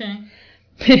 Okay.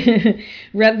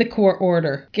 Read the court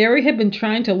order. Gary had been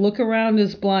trying to look around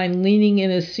his blind, leaning in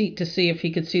his seat to see if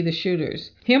he could see the shooters.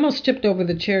 He almost tipped over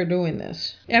the chair doing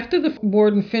this. After the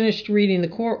warden finished reading the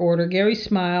court order, Gary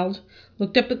smiled,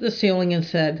 looked up at the ceiling and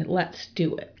said, "Let's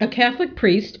do it." A Catholic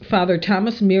priest, Father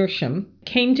Thomas Mearsham,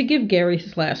 came to give Gary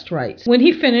his last rites. When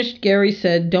he finished, Gary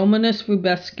said, "Dominus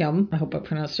vobiscum." I hope I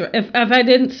pronounced it right. If I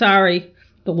didn't, sorry.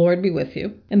 "The Lord be with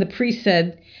you." And the priest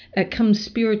said, "Et cum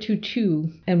spiritu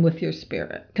tu," and with your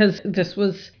spirit.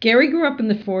 Because Gary grew up in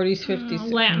the 40s,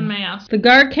 50s. Latin Mass. The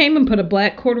guard came and put a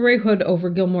black corduroy hood over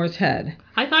Gilmore's head.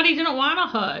 I thought he didn't want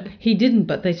a hood. He didn't,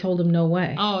 but they told him no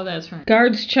way. Oh, that's right.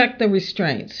 Guards checked the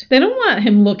restraints. They don't want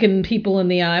him looking people in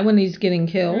the eye when he's getting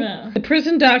killed. Yeah. The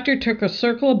prison doctor took a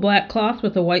circle of black cloth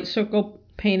with a white circle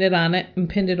painted on it and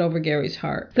pinned it over Gary's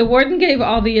heart. The warden gave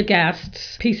all the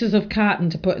guests pieces of cotton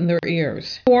to put in their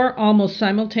ears. 4 almost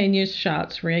simultaneous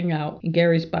shots rang out and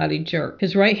Gary's body jerked.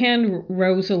 His right hand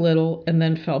rose a little and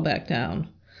then fell back down.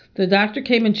 The doctor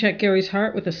came and checked Gary's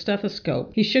heart with a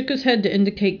stethoscope. He shook his head to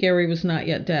indicate Gary was not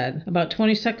yet dead. About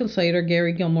 20 seconds later,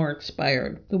 Gary Gilmore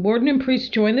expired. The warden and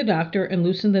priest joined the doctor and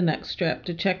loosened the neck strap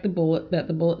to check that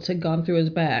the bullets had gone through his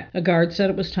back. A guard said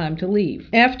it was time to leave.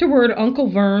 Afterward, Uncle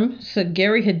Vern said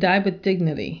Gary had died with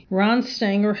dignity. Ron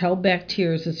Stanger held back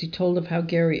tears as he told of how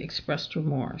Gary expressed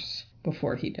remorse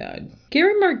before he died.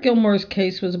 Gary Mark Gilmore's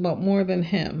case was about more than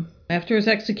him. After his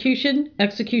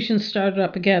executions started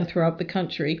up again throughout the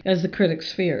country, as the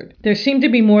critics feared. There seemed to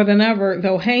be more than ever,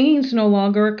 though hangings no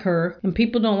longer occur, and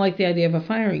people don't like the idea of a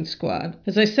firing squad.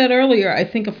 As I said earlier, I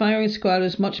think a firing squad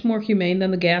is much more humane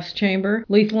than the gas chamber,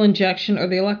 lethal injection, or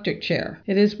the electric chair.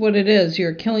 It is what it is.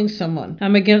 You're killing someone.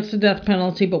 I'm against the death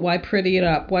penalty, but why pretty it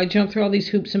up? Why jump through all these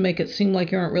hoops and make it seem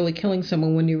like you aren't really killing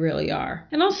someone when you really are?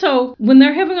 And also, when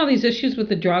they're having all these issues with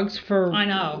the drugs I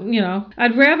know.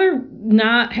 I'd rather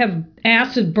not have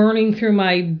acid burning through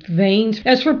my veins.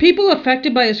 As for people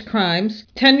affected by his crimes,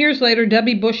 10 years later,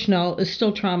 Debbie Bushnell was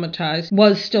still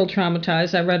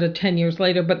traumatized. I read it 10 years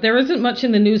later, but there isn't much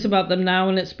in the news about them now,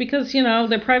 and it's because,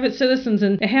 they're private citizens,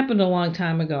 and it happened a long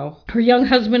time ago. Her young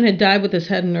husband had died with his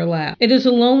head in her lap. It is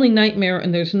a lonely nightmare,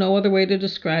 and there's no other way to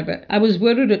describe it. I was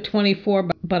widowed at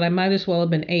 24, but I might as well have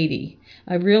been 80.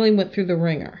 I really went through the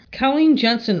ringer. Colleen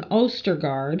Jensen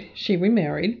Ostergaard, she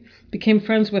remarried, became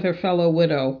friends with her fellow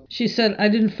widow. She said, "I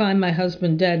didn't find my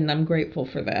husband dead, and I'm grateful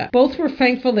for that." Both were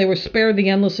thankful they were spared the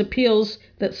endless appeals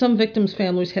that some victims'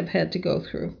 families have had to go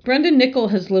through. Brenda Nickel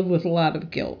has lived with a lot of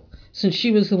guilt. since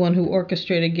she was the one who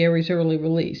orchestrated Gary's early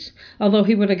release. Although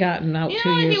he would have gotten out 2 years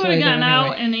later. Yeah, he would have gotten anyway.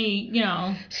 out and he.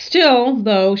 Still,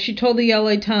 though, she told the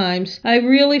LA Times, I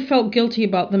really felt guilty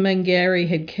about the men Gary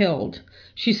had killed.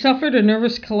 She suffered a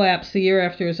nervous collapse the year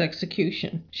after his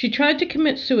execution. She tried to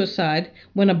commit suicide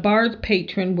when a bar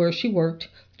patron where she worked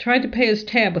tried to pay his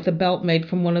tab with a belt made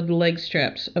from one of the leg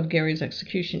straps of Gary's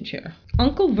execution chair.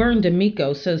 Uncle Vern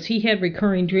D'Amico says he had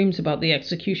recurring dreams about the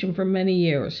execution for many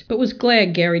years, but was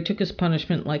glad Gary took his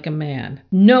punishment like a man.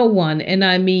 No one, and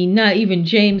I mean not even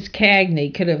James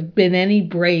Cagney, could have been any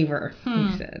braver,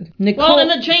 he said. Well, in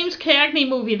the James Cagney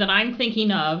movie that I'm thinking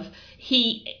of,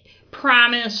 he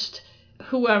promised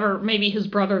whoever, maybe his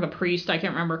brother, the priest, I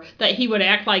can't remember, that he would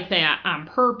act like that on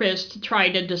purpose to try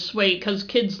to dissuade, because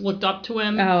kids looked up to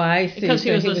him. Oh, I see. Because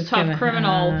he was this tough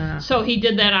criminal. So he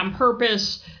did that on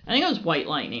purpose. I think it was White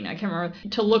Lightning, I can't remember,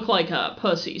 to look like a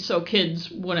pussy so kids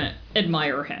wouldn't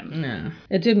admire him. No.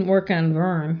 It didn't work on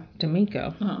Vern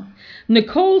D'Amico. Oh.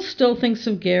 Nicole still thinks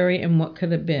of Gary and what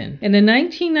could have been. In a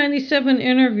 1997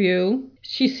 interview,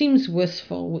 she seems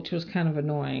wistful, which was kind of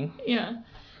annoying. Yeah.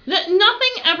 That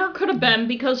nothing ever could have been,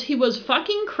 because he was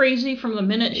fucking crazy from the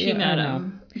minute she met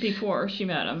him. Before she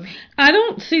met him. I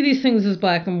don't see these things as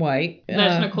black and white.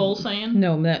 That's Nicole saying?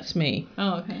 No, that's me.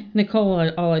 Oh, okay.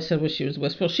 Nicole, all I said was she was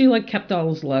wistful. She, kept all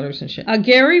his letters and shit.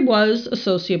 Gary was a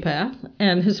sociopath,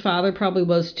 and his father probably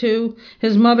was too.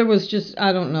 His mother was just,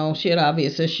 I don't know, she had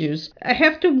obvious issues. I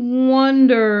have to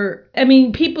wonder, I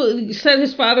mean, people said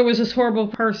his father was this horrible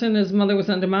person, his mother was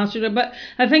undemonstrative, but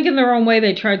I think in their own way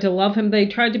they tried to love him. They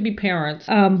tried to be parents.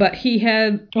 But he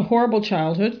had a horrible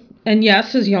childhood. And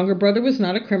yes, his younger brother was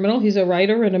not a criminal. He's a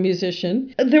writer and a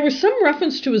musician. There was some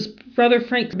reference to his brother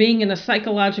Frank being in a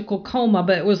psychological coma,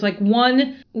 but it was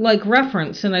one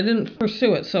reference, and I didn't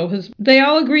pursue it. So they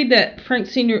all agreed that Frank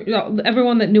Sr.,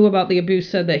 everyone that knew about the abuse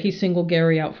said that he singled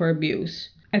Gary out for abuse.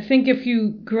 I think if you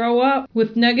grow up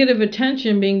with negative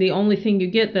attention being the only thing you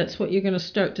get, that's what you're going to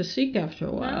start to seek after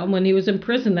a while. Yeah. When he was in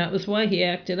prison, that was why he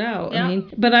acted out. Yeah.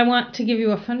 But I want to give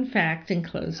you a fun fact in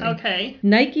closing. Okay.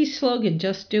 Nike's slogan,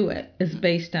 "Just Do It," is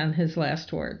based on his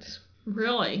last words.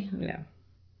 Really? Yeah.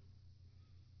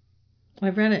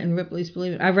 I've read it in Ripley's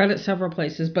Believe It. I've read it several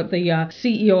places, but the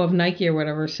CEO of Nike or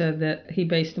whatever said that he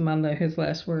based them on his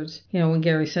last words. When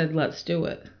Gary said, "Let's do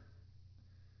it."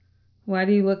 Why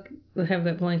do you have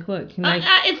that blank look?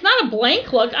 It's not a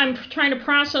blank look. I'm trying to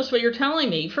process what you're telling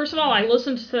me. First of all, I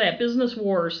listened to that Business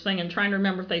Wars thing and trying to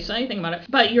remember if they said anything about it.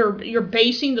 But you're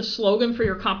basing the slogan for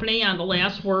your company on the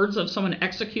last words of someone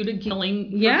executed,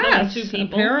 killing two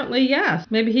people. Apparently, yes.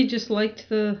 Maybe he just liked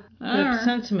the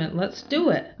sentiment. Let's do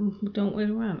it. Don't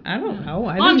wait around. I don't know.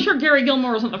 I'm sure Gary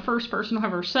Gilmore wasn't the first person who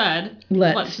ever said,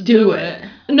 let's do it.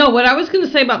 No, what I was going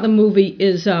to say about the movie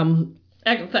is...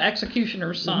 the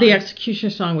Executioner's Song. The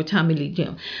Executioner's Song with Tommy Lee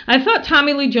Jones. I thought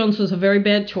Tommy Lee Jones was a very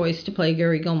bad choice to play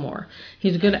Gary Gilmore.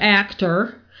 He's a good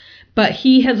actor, but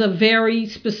he has a very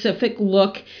specific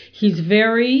look. He's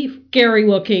very Gary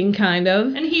looking, kind of.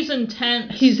 And he's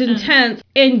intense. He's intense.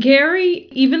 And Gary,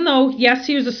 even though, yes,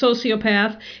 he was a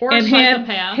sociopath. Or a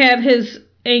psychopath. Had his...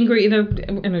 angry, they're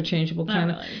interchangeable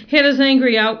kind of. He had his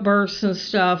angry outbursts and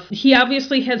stuff. He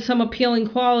obviously had some appealing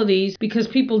qualities because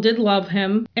people did love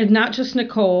him, and not just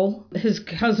Nicole, his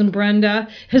cousin Brenda,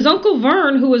 his Uncle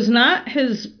Vern, who was not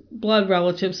his blood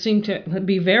relatives, seemed to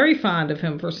be very fond of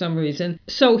him for some reason.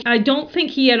 So I don't think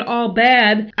he had all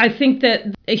bad. I think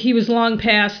that he was long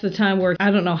past the time where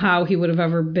I don't know how he would have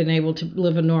ever been able to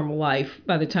live a normal life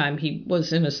by the time he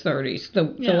was in his 30s,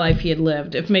 the life he had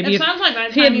lived. Sounds like by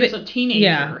the time he was a teenager.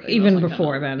 Yeah, even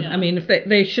before then. Yeah. I mean, if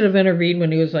they should have intervened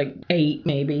when he was 8,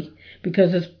 maybe,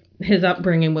 because his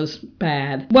upbringing was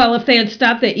bad. Well, if they had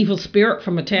stopped that evil spirit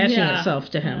from attaching itself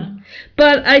to him. Yeah.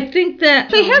 But I think that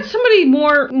they had somebody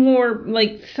more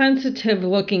sensitive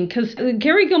looking, because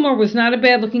Gary Gilmore was not a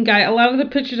bad looking guy. A lot of the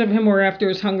pictures of him were after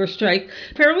his hunger strike.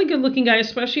 Fairly good looking guy,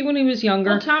 especially when he was younger.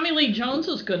 Well, Tommy Lee Jones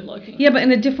is good looking. Yeah, but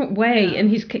in a different way. Yeah.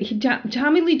 And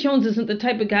Tommy Lee Jones isn't the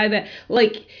type of guy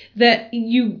that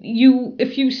you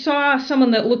if you saw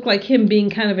someone that looked like him being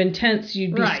kind of intense,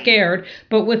 you'd be scared.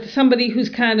 But with somebody who's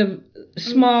kind of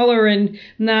smaller and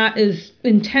not as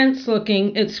intense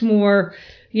looking, it's more,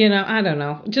 I don't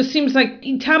know. It just seems like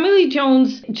Tommy Lee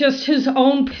Jones, just his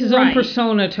own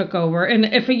persona took over. And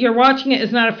if you're watching it,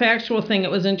 it's not a factual thing. It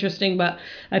was interesting, but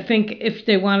I think if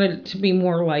they wanted it to be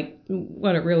more like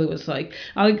what it really was like.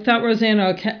 I thought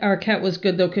Rosanna Arquette was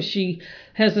good though, because she's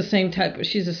the same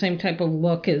type of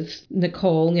look as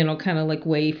Nicole, kind of like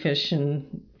wayfish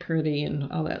and pretty and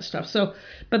all that stuff. So,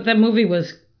 but that movie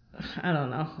was, I don't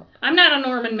know. I'm not a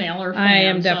Norman Mailer fan. I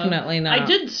am definitely not. I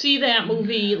did see that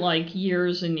movie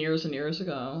years and years and years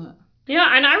ago.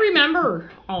 Yeah, and I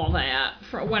remember all that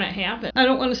from when it happened. I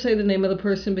don't want to say the name of the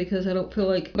person because I don't feel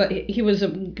like, but he was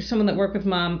someone that worked with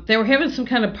Mom. They were having some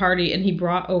kind of party, and he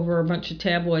brought over a bunch of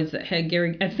tabloids that had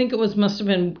Gary. I think it must have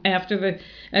been after the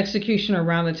execution or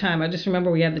around the time. I just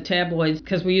remember we had the tabloids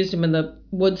because we used them in the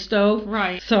wood stove.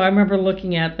 Right. So I remember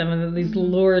looking at them and these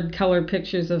lurid colored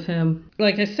pictures of him.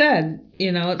 Like I said,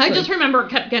 it's I just remember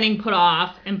it kept getting put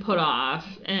off.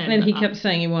 And he kept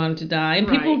saying he wanted to die. And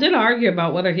people did argue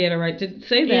about whether he had a right to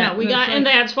say that. Yeah, and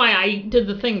that's why I did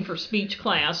the thing for speech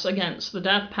class against the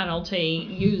death penalty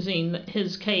using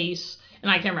his case. And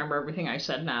I can't remember everything I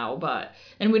said now,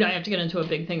 and we don't have to get into a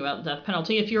big thing about the death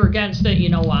penalty. If you're against it, you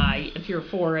know why. If you're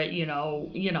for it,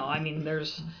 I mean,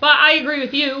 but I agree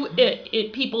with you.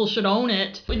 People should own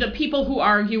it. The people who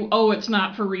argue, it's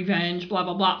not for revenge, blah,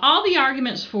 blah, blah. All the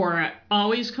arguments for it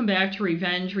always come back to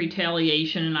revenge,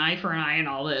 retaliation, an eye for an eye, and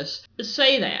all this.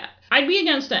 Say that. I'd be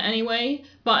against it anyway,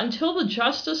 but until the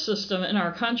justice system in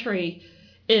our country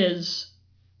is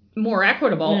more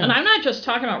equitable, and I'm not just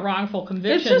talking about wrongful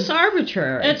convictions. It's just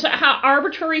arbitrary. It's how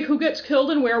arbitrary who gets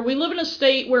killed and where. We live in a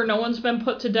state where no one's been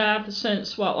put to death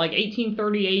since,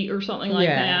 1838 or something like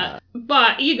that.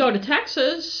 But you go to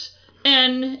Texas,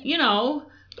 and, you're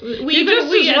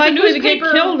just as likely to get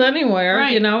killed anywhere.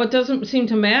 Right. It doesn't seem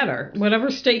to matter.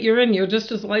 Whatever state you're in, you're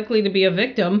just as likely to be a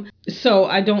victim. So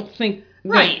I don't think...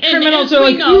 Right. Criminals are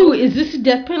like, ooh, is this a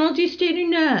death penalty state or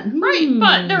not? Right,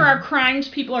 but there are crimes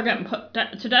people are getting put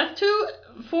to death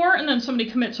for, and then somebody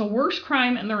commits a worse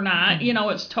crime and they're not.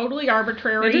 It's totally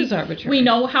arbitrary. It is arbitrary. We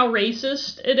know how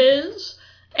racist it is.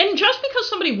 And just because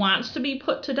somebody wants to be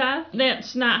put to death,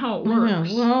 that's not how it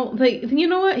works. Well, you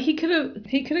know what? He could have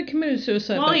committed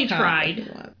suicide. Well, he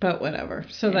tried. But whatever.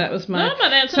 So that was my... No, but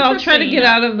that's so I'll try to get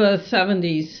out of the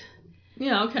 70s.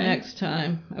 Yeah, okay. Next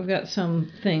time. I've got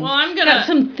some things. Well, got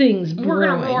some things brewing. We're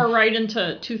going to roar right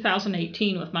into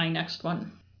 2018 with my next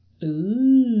one.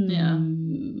 Ooh. Yeah.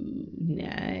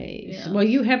 Nice. Yes. Well,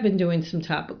 you have been doing some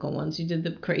topical ones. You did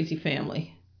the Crazy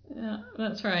Family. Yeah,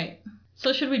 that's right.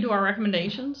 So should we do our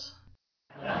recommendations?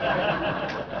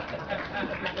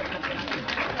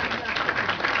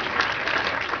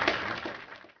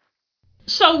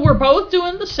 So we're both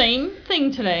doing the same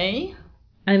thing today.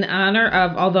 In honor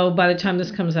of, although by the time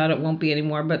this comes out it won't be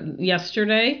anymore, but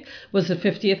yesterday was the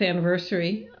 50th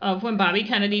anniversary of when Bobby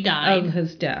Kennedy died. Of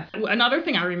his death. Another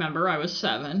thing I remember, I was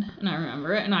 7, and I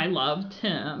remember it, and I loved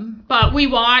him. But we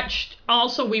watched on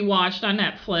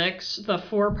Netflix the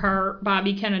 4-part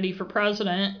Bobby Kennedy for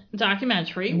President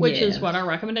documentary, which is what our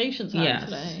recommendations are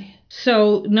today.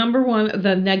 So, number 1,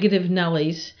 the negative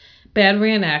Nellies. Bad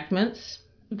reenactments.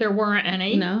 There weren't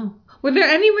any. No. Were there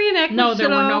any reenactments? No, there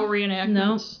were no reenactments.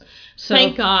 No. So,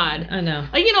 thank God. I know.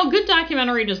 Good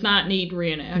documentary does not need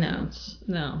reenactments.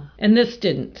 No. And this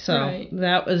didn't. So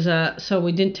that was so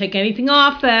we didn't take anything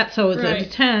off that. So it's at a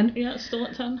 10. Yeah, it's still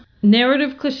at 10.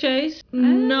 Narrative cliches?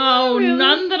 No, really.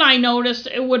 None that I noticed.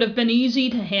 It would have been easy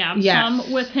to have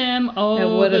some with him.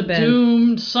 Oh, the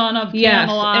doomed son of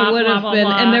Camelot. Yes, it would have been.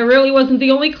 Blah. And there really wasn't. The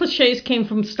only cliches came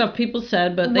from stuff people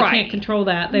said, but they can't control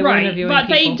that. They were interviewing people. But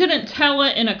they didn't tell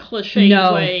it in a cliche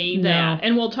way.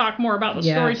 And we'll talk more about the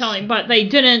storytelling. But they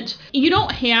didn't. You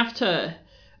don't have to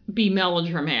be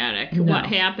melodramatic. No. What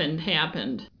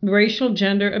happened. Racial,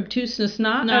 gender, obtuseness,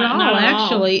 not at all,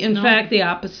 actually. In fact, the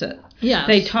opposite. Yes.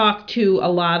 They talk to a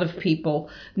lot of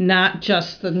people, not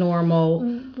just the normal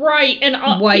and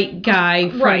white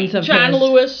guy friends of John his.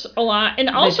 Lewis a lot. And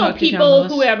also people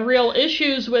who had real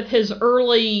issues with his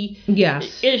early...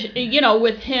 Yes.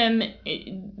 With him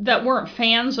that weren't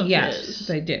fans of his. Yes,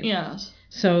 they did. Yes.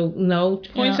 So, no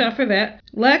points out for that.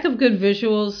 Lack of good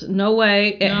visuals. No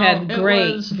way. It had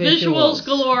great visuals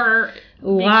galore.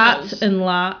 Lots and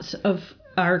lots of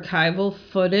archival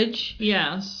footage.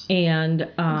 Yes. And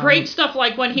great stuff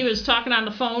like when he was talking on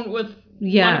the phone with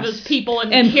one of his people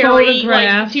and Carrie.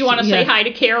 Like, do you want to say hi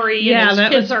to Carrie? And his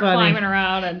kids are climbing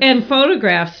around. And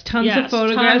photographs. Tons of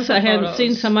photographs. I hadn't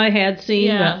seen some I had seen.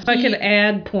 Yes. But I could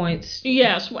add points.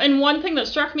 Yes. And one thing that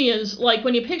struck me is like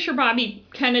when you picture Bobby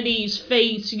Kennedy's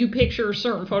face, you picture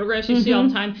certain photographs you see all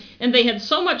the time. And they had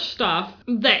so much stuff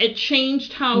that it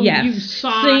changed how you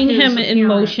saw seeing him appearance. in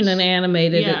motion and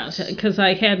animated. Because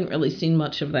I hadn't really seen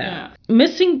much of that. Yeah.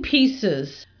 Missing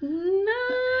pieces.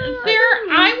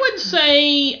 I would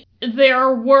say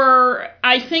there were,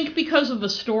 I think because of the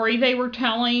story they were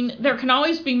telling, there can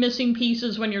always be missing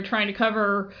pieces when you're trying to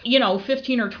cover,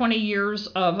 15 or 20 years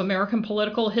of American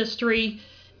political history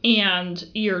and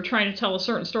you're trying to tell a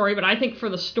certain story. But I think for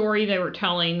the story they were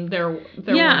telling, there weren't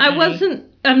any.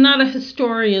 I'm not a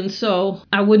historian, so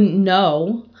I wouldn't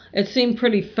know It seemed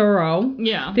pretty thorough.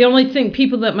 Yeah. The only thing,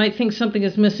 people that might think something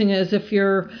is missing is if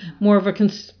you're more of a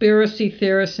conspiracy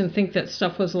theorist and think that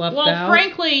stuff was left out. Well,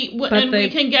 frankly, and we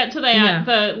can get to that, yeah.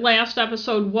 the last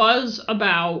episode was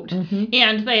about,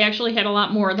 and they actually had a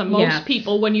lot more than most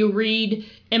people. When you read,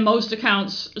 in most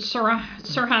accounts, Sirhan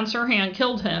Sirhan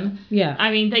killed him. Yeah.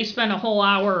 I mean, they spent a whole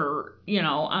hour,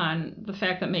 on the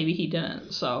fact that maybe he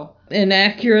didn't, so...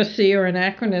 Inaccuracy or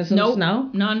anachronisms? Nope, no?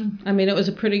 None. I mean, it was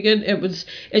a pretty good...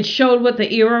 It showed what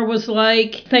the era was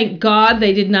like. Thank God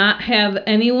they did not have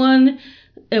anyone...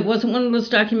 It wasn't one of those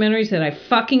documentaries that I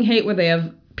fucking hate where they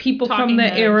have people from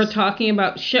the era talking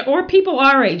about shit, or people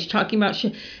our age talking about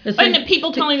shit. It's and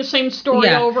people telling the same story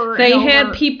over and over. They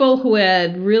had people who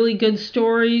had really good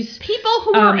stories. People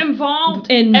who were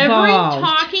involved. Every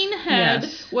talking head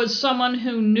was someone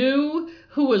who knew,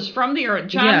 who was from the era.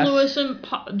 John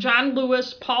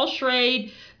Lewis, Paul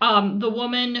Schrade, the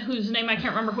woman whose name I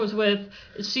can't remember who was with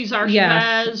Cesar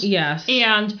Chavez. Yes.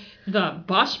 And the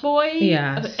busboy.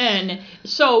 Yes. And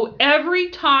so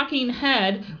every talking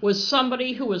head was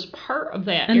somebody who was part of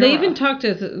that and era. they even talked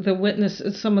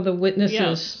to some of the witnesses.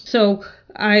 Yes. So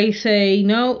I say,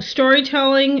 no,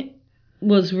 storytelling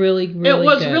was really, really good. It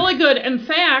was really good. In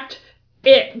fact,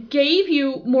 it gave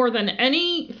you more than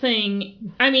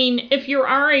anything. I mean, if you're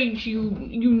our age, you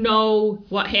know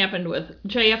what happened with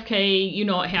JFK. You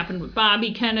know what happened with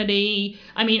Bobby Kennedy.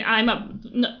 I mean, I'm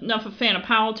enough a fan of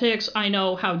politics. I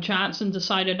know how Johnson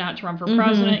decided not to run for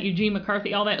president, Eugene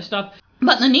McCarthy, all that stuff.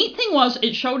 But the neat thing was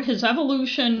it showed his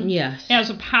evolution as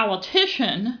a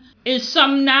politician. Is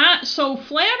some not so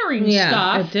flattering stuff.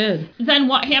 Yeah, it did. Than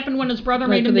what happened when his brother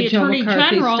made him the Attorney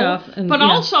General. Stuff and, but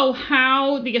also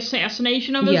how the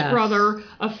assassination of his brother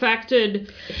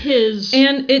affected his...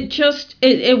 And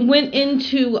it went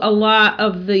into a lot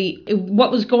of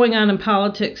what was going on in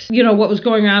politics, what was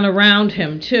going on around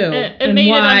him, too. It made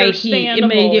it understandable. It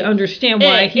made you understand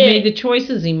why he made the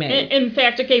choices he made. In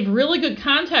fact, it gave really good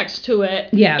context to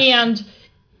it. Yes. And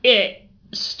it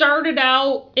started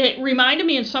out, it reminded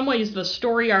me in some ways the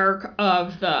story arc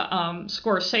of the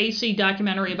Scorsese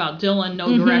documentary about Dylan,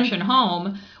 No Direction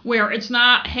Home, where it's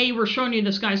not, hey, we're showing you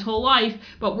this guy's whole life,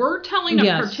 but we're telling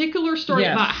a particular story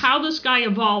about how this guy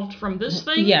evolved from this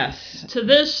thing to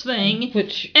this thing.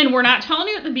 And we're not telling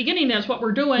you at the beginning that's what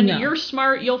we're doing. No. You're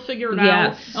smart, you'll figure it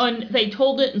out. And they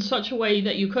told it in such a way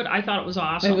that you could. I thought it was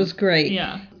awesome. It was great.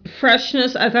 Yeah.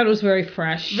 Freshness, I thought it was very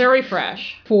fresh. Very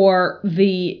fresh. For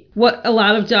what a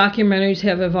lot of documentaries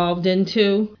have evolved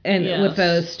into, and with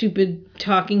the stupid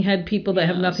talking head people that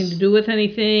have nothing to do with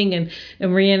anything, and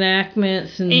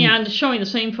reenactments, and showing the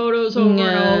same photos over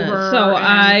and over. So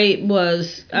I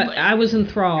was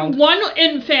enthralled.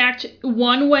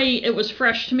 One way it was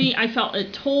fresh to me, I felt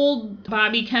it told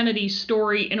Bobby Kennedy's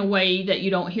story in a way that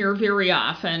you don't hear very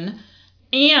often.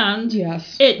 And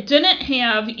it didn't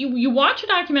have... You watch a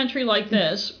documentary like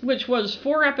this, which was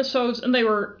 4 episodes, and they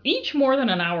were each more than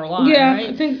an hour long, right?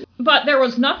 I think... But there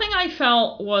was nothing I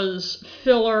felt was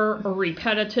filler or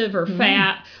repetitive or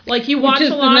fat. Like, you watch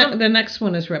a lot of... The next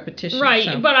one is repetition. Right,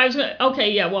 so. but I was going to...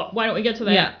 Okay, well, why don't we get to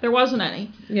that? Yeah. There wasn't any.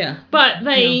 Yeah. But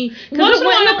they... Because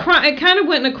it kind of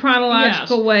went in a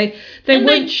chronological way.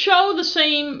 They'd show the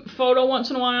same photo once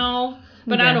in a while...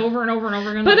 But not over and over and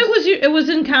over again. But it was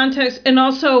in context, and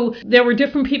also there were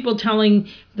different people telling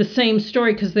the same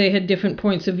story because they had different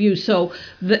points of view. So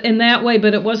in that way,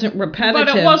 but it wasn't repetitive.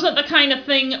 But it wasn't the kind of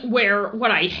thing where what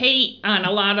I hate on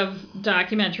a lot of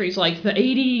documentaries like the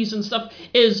 80s and stuff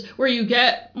is where you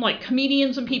get like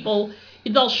comedians and people.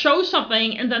 They'll show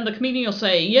something, and then the comedian will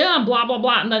say, yeah, blah, blah,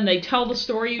 blah, and then they tell the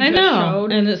story you just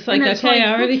showed. And it's like, okay,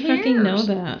 I already fucking know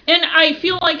that. And I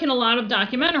feel like in a lot of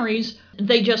documentaries,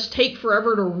 they just take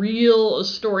forever to reel a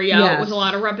story out with a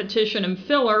lot of repetition and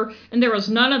filler, and there was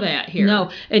none of that here. No,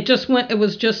 it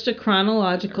was just a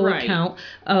chronological account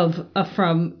of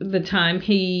from the time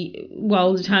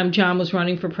the time John was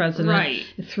running for president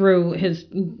through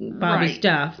Bobby's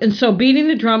death. And so beating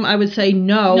the drum, I would say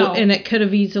no. And it could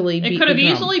have easily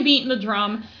beaten the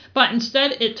drum, but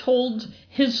instead it told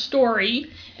his story.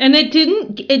 And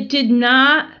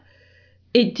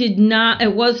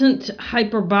it wasn't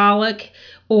hyperbolic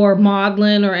or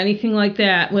maudlin or anything like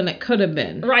that when it could have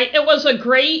been. Right. It was a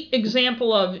great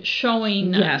example of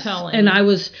showing, not telling. And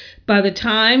by the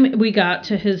time we got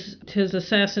to his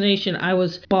assassination, I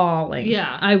was bawling.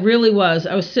 Yeah. I really was.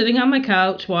 I was sitting on my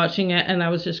couch watching it, and I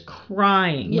was just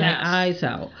crying my eyes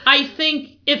out. I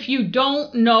think if you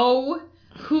don't know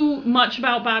much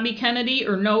about Bobby Kennedy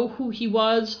or know who he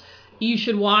was, you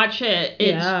should watch it.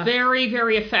 It's very,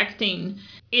 very affecting.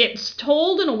 It's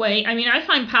told in a way... I mean, I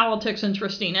find politics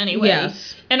interesting anyway.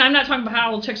 Yes. And I'm not talking about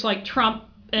politics like Trump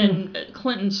and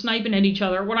Clinton sniping at each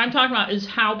other. What I'm talking about is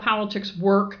how politics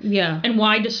work and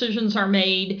why decisions are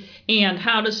made and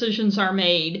how decisions are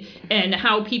made and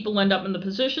how people end up in the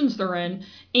positions they're in.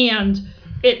 And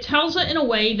it tells it in a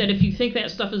way that if you think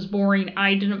that stuff is boring,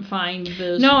 I didn't find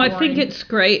this boring. I think it's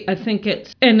great. I think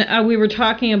it's... And we were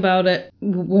talking about it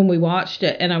when we watched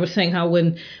it, and I was saying how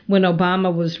when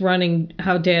Obama was running,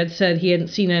 how Dad said he hadn't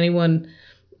seen anyone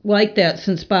like that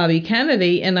since Bobby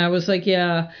Kennedy, and I was like,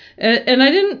 yeah. And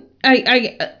I didn't...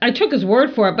 I took his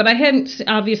word for it, but I hadn't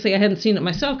seen it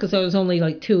myself because I was only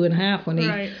like 2.5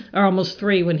 when or almost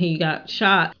 3 when he got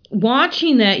shot.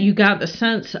 Watching that, you got the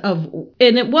sense of,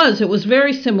 and it was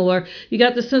very similar. You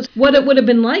got the sense what it would have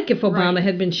been like if Obama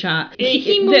had been shot.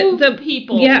 He moved the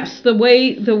people. Yes, the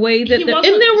way that, and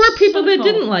there were people that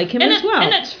didn't like him as well.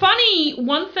 And it's funny,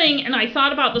 one thing, and I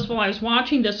thought about this while I was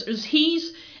watching this,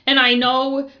 is and I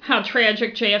know how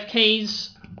tragic JFK's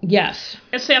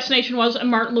assassination was and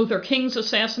Martin Luther King's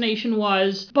assassination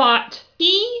was, but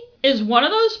he is one of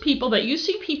those people that you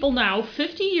see people now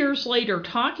 50 years later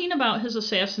talking about his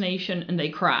assassination and they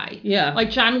cry. Yeah. Like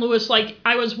John Lewis, like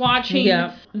I was watching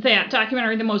that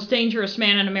documentary, The Most Dangerous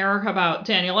Man in America, about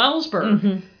Daniel Ellsberg.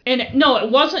 Mm-hmm. And no,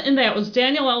 it wasn't in that. It was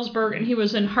Daniel Ellsberg, and he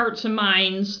was in Hearts and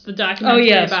Minds, the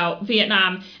documentary about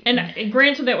Vietnam. And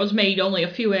granted, that was made only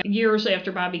a few years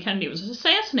after Bobby Kennedy was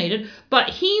assassinated, but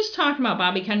he's talking about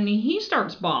Bobby Kennedy. He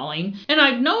starts bawling. And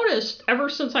I've noticed, ever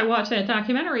since I watched that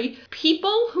documentary,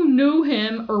 people who knew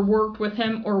him or worked with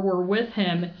him or were with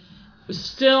him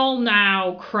still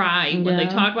now cry when they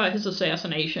talk about his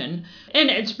assassination.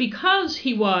 And it's because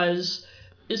he was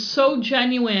so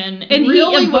genuine and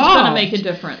really was going to make a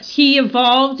difference. He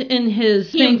evolved in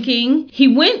his thinking. He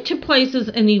went to places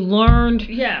and he learned.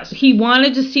 Yes. He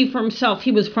wanted to see for himself.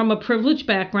 He was from a privileged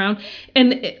background.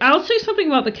 And I'll say something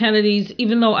about the Kennedys,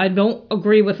 even though I don't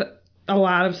agree with a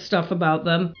lot of stuff about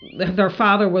them. Their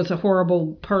father was a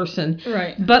horrible person.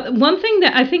 Right. But one thing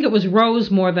that I think it was Rose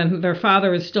more than their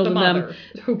father instilled in them.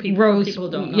 Rose, people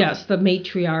don't know. Yes, the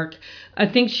matriarch. I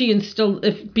think she instilled,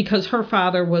 because her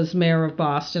father was mayor of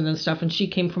Boston and stuff, and she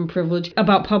came from privilege,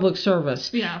 about public service.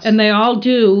 Yes. And they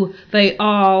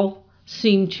all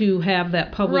seem to have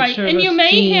that public service. And you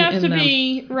may have to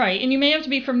be and you may have to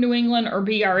be from New England or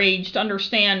be our age to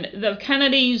understand the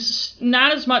Kennedys,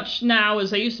 not as much now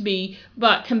as they used to be,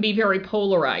 but can be very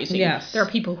polarizing. Yes. There are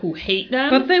people who hate them.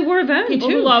 But they were then, people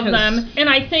who love them. And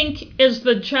I think as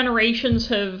the generations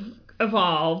have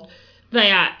evolved,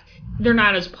 that they're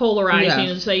not as polarizing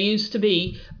as they used to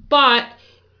be. But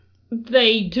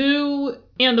they do,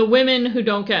 and the women who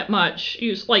don't get much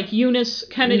use, like Eunice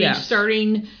Kennedy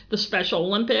starting the Special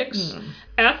Olympics,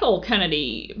 Ethel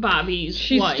Kennedy, Bobby's wife.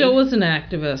 She still was an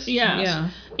activist. Yes. Yeah.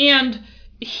 And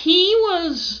he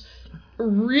was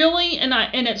really, and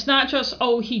it's not just,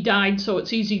 he died so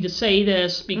it's easy to say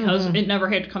this because it never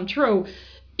had to come true.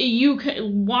 You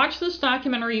can watch this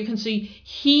documentary, you can see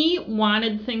he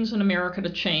wanted things in America to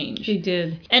change. He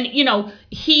did. And,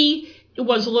 he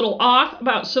was a little off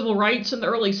about civil rights in the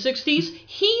early 60s.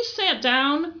 He sat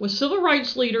down with civil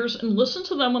rights leaders and listened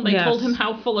to them when they told him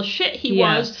how full of shit he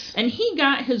was. And he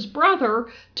got his brother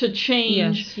to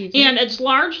change. Yes, and it's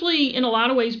largely, in a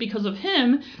lot of ways, because of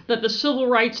him that the Civil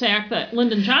Rights Act that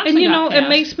Lyndon Johnson got passed, it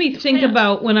makes me think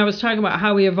about when I was talking about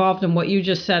how he evolved and what you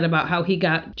just said about how he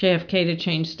got JFK to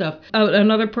change stuff.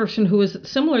 Another person who is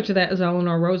similar to that is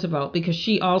Eleanor Roosevelt, because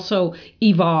she also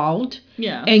evolved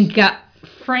and got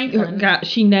Franklin.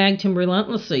 She nagged him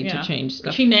relentlessly to change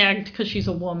stuff. She nagged because she's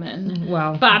a woman.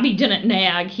 Well, Bobby didn't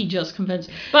nag. He just convinced.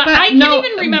 But I can't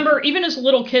even remember, even as a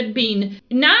little kid, being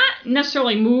not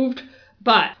necessarily moved,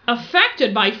 but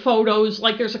affected by photos.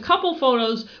 Like, there's a couple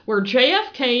photos where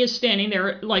JFK is standing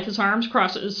there, like his arms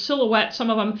crossed, his silhouette,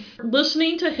 some of them,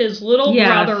 listening to his little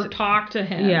brother talk to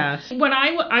him. Yes. When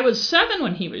I was 7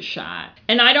 when he was shot,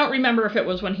 and I don't remember if it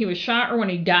was when he was shot or when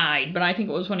he died, but I think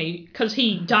it was when because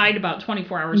he died about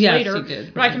 24 hours later. Yes, he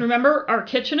did. But I can remember our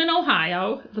kitchen in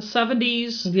Ohio, the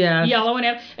 70s, yellow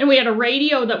and we had a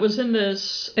radio that was in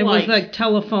this, it was like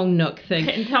telephone nook thing.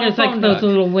 It's like those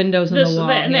little windows in the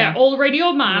wall. And that old radio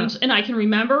of Mom's, and I can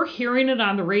remember hearing it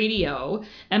on the radio,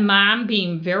 and Mom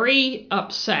being very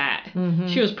upset. Mm-hmm.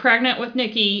 She was pregnant with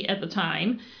Nikki at the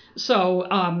time, so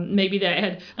maybe that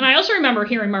had... And I also remember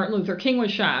hearing Martin Luther King was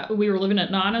shot. We were living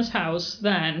at Nana's house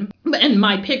then, and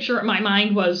my picture in my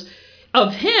mind was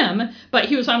of him, but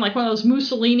he was on like one of those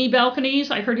Mussolini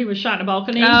balconies. I heard he was shot in a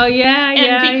balcony. Oh, yeah,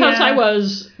 And because I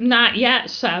was not yet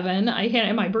 7, I had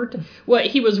in my birthday,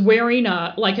 he was wearing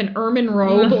like an ermine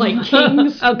robe, like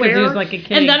kings Oh, because wear. he was like a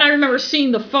king. And then I remember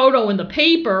seeing the photo in the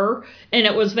paper, and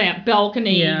it was that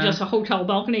balcony, just a hotel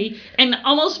balcony, and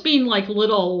almost being like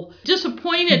little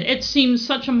disappointed. It seems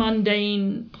such a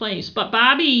mundane place. But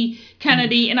Bobby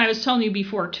Kennedy, and I was telling you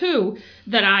before too,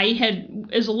 that I had,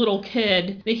 as a little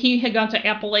kid, that he had gone to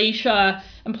Appalachia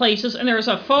and places, and there's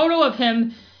a photo of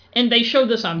him, and they showed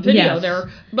this on video there,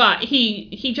 but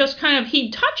he just kind of,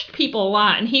 he touched people a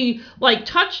lot, and he like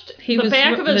touched the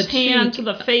back of his hand to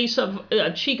the face of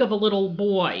a cheek of a little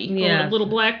boy, a little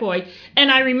black boy,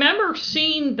 and I remember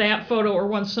seeing that photo or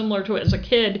one similar to it as a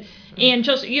kid, and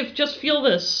you just feel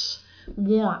this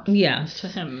warmth to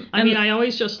him. I mean, I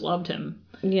always just loved him.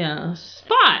 Yes.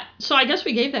 But, so I guess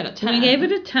we gave that a 10. We gave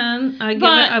it a 10.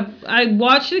 I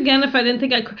watched it again if I didn't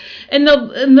think I could. And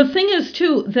the thing is,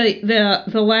 too, the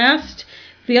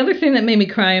other thing that made me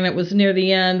cry, and it was near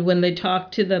the end when they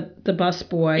talked to the bus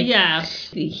boy. Yes.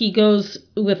 He goes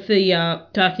with the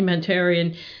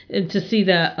documentarian and to see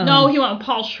that. No, he went with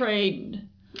Paul Schrade.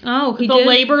 Oh, he did? The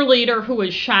labor leader who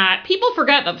was shot. People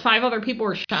forget that 5 other people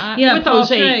were shot with Paul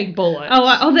those 8 bullets.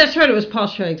 Oh, that's right. It was Paul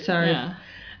Schrade. Sorry. Yeah.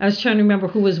 I was trying to remember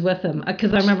who was with him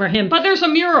because I remember him. But there's a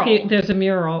mural. There's a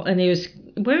mural, and he was.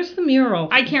 Where's the mural?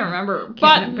 I can't remember.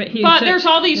 But there's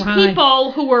all these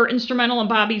people who were instrumental in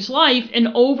Bobby's life, and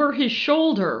over his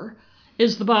shoulder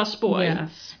is the busboy.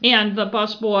 Yes. And the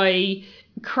busboy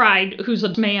cried, who's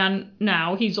a man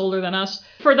now, he's older than us.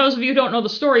 For those of you who don't know the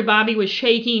story, Bobby was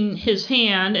shaking his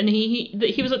hand, and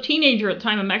he was a teenager at the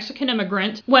time, a Mexican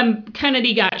immigrant. When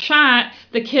Kennedy got shot,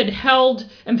 the kid held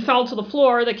and fell to the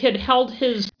floor. The kid held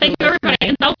his... Thank you, everybody.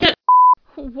 And they'll get...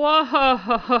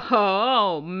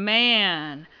 Whoa,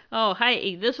 man. Oh,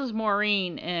 hi, this is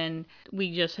Maureen, and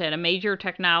we just had a major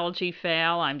technology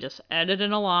fail. I'm just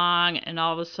editing along, and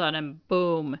all of a sudden,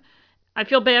 boom. I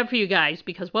feel bad for you guys,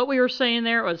 because what we were saying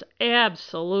there was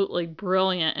absolutely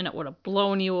brilliant, and it would have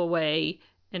blown you away,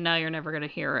 and now you're never going to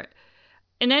hear it.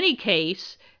 In any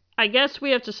case, I guess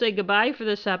we have to say goodbye for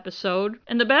this episode.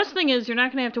 And the best thing is you're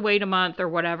not going to have to wait a month or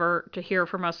whatever to hear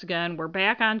from us again. We're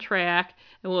back on track,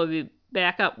 and we'll be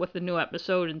back up with the new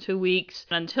episode in 2 weeks.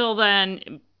 Until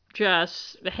then,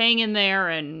 just hang in there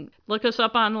and look us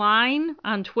up online,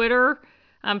 on Twitter,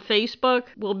 on Facebook.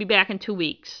 We'll be back in 2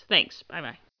 weeks. Thanks.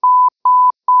 Bye-bye.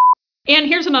 And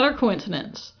here's another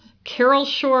coincidence. Carol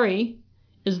Shorey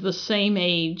is the same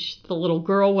age the little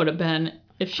girl would have been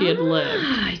if she had lived.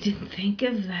 I didn't think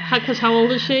of that. Because how old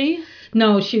is she?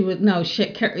 No, she's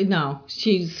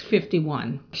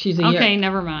 51. She's a year. Okay,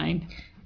 never mind.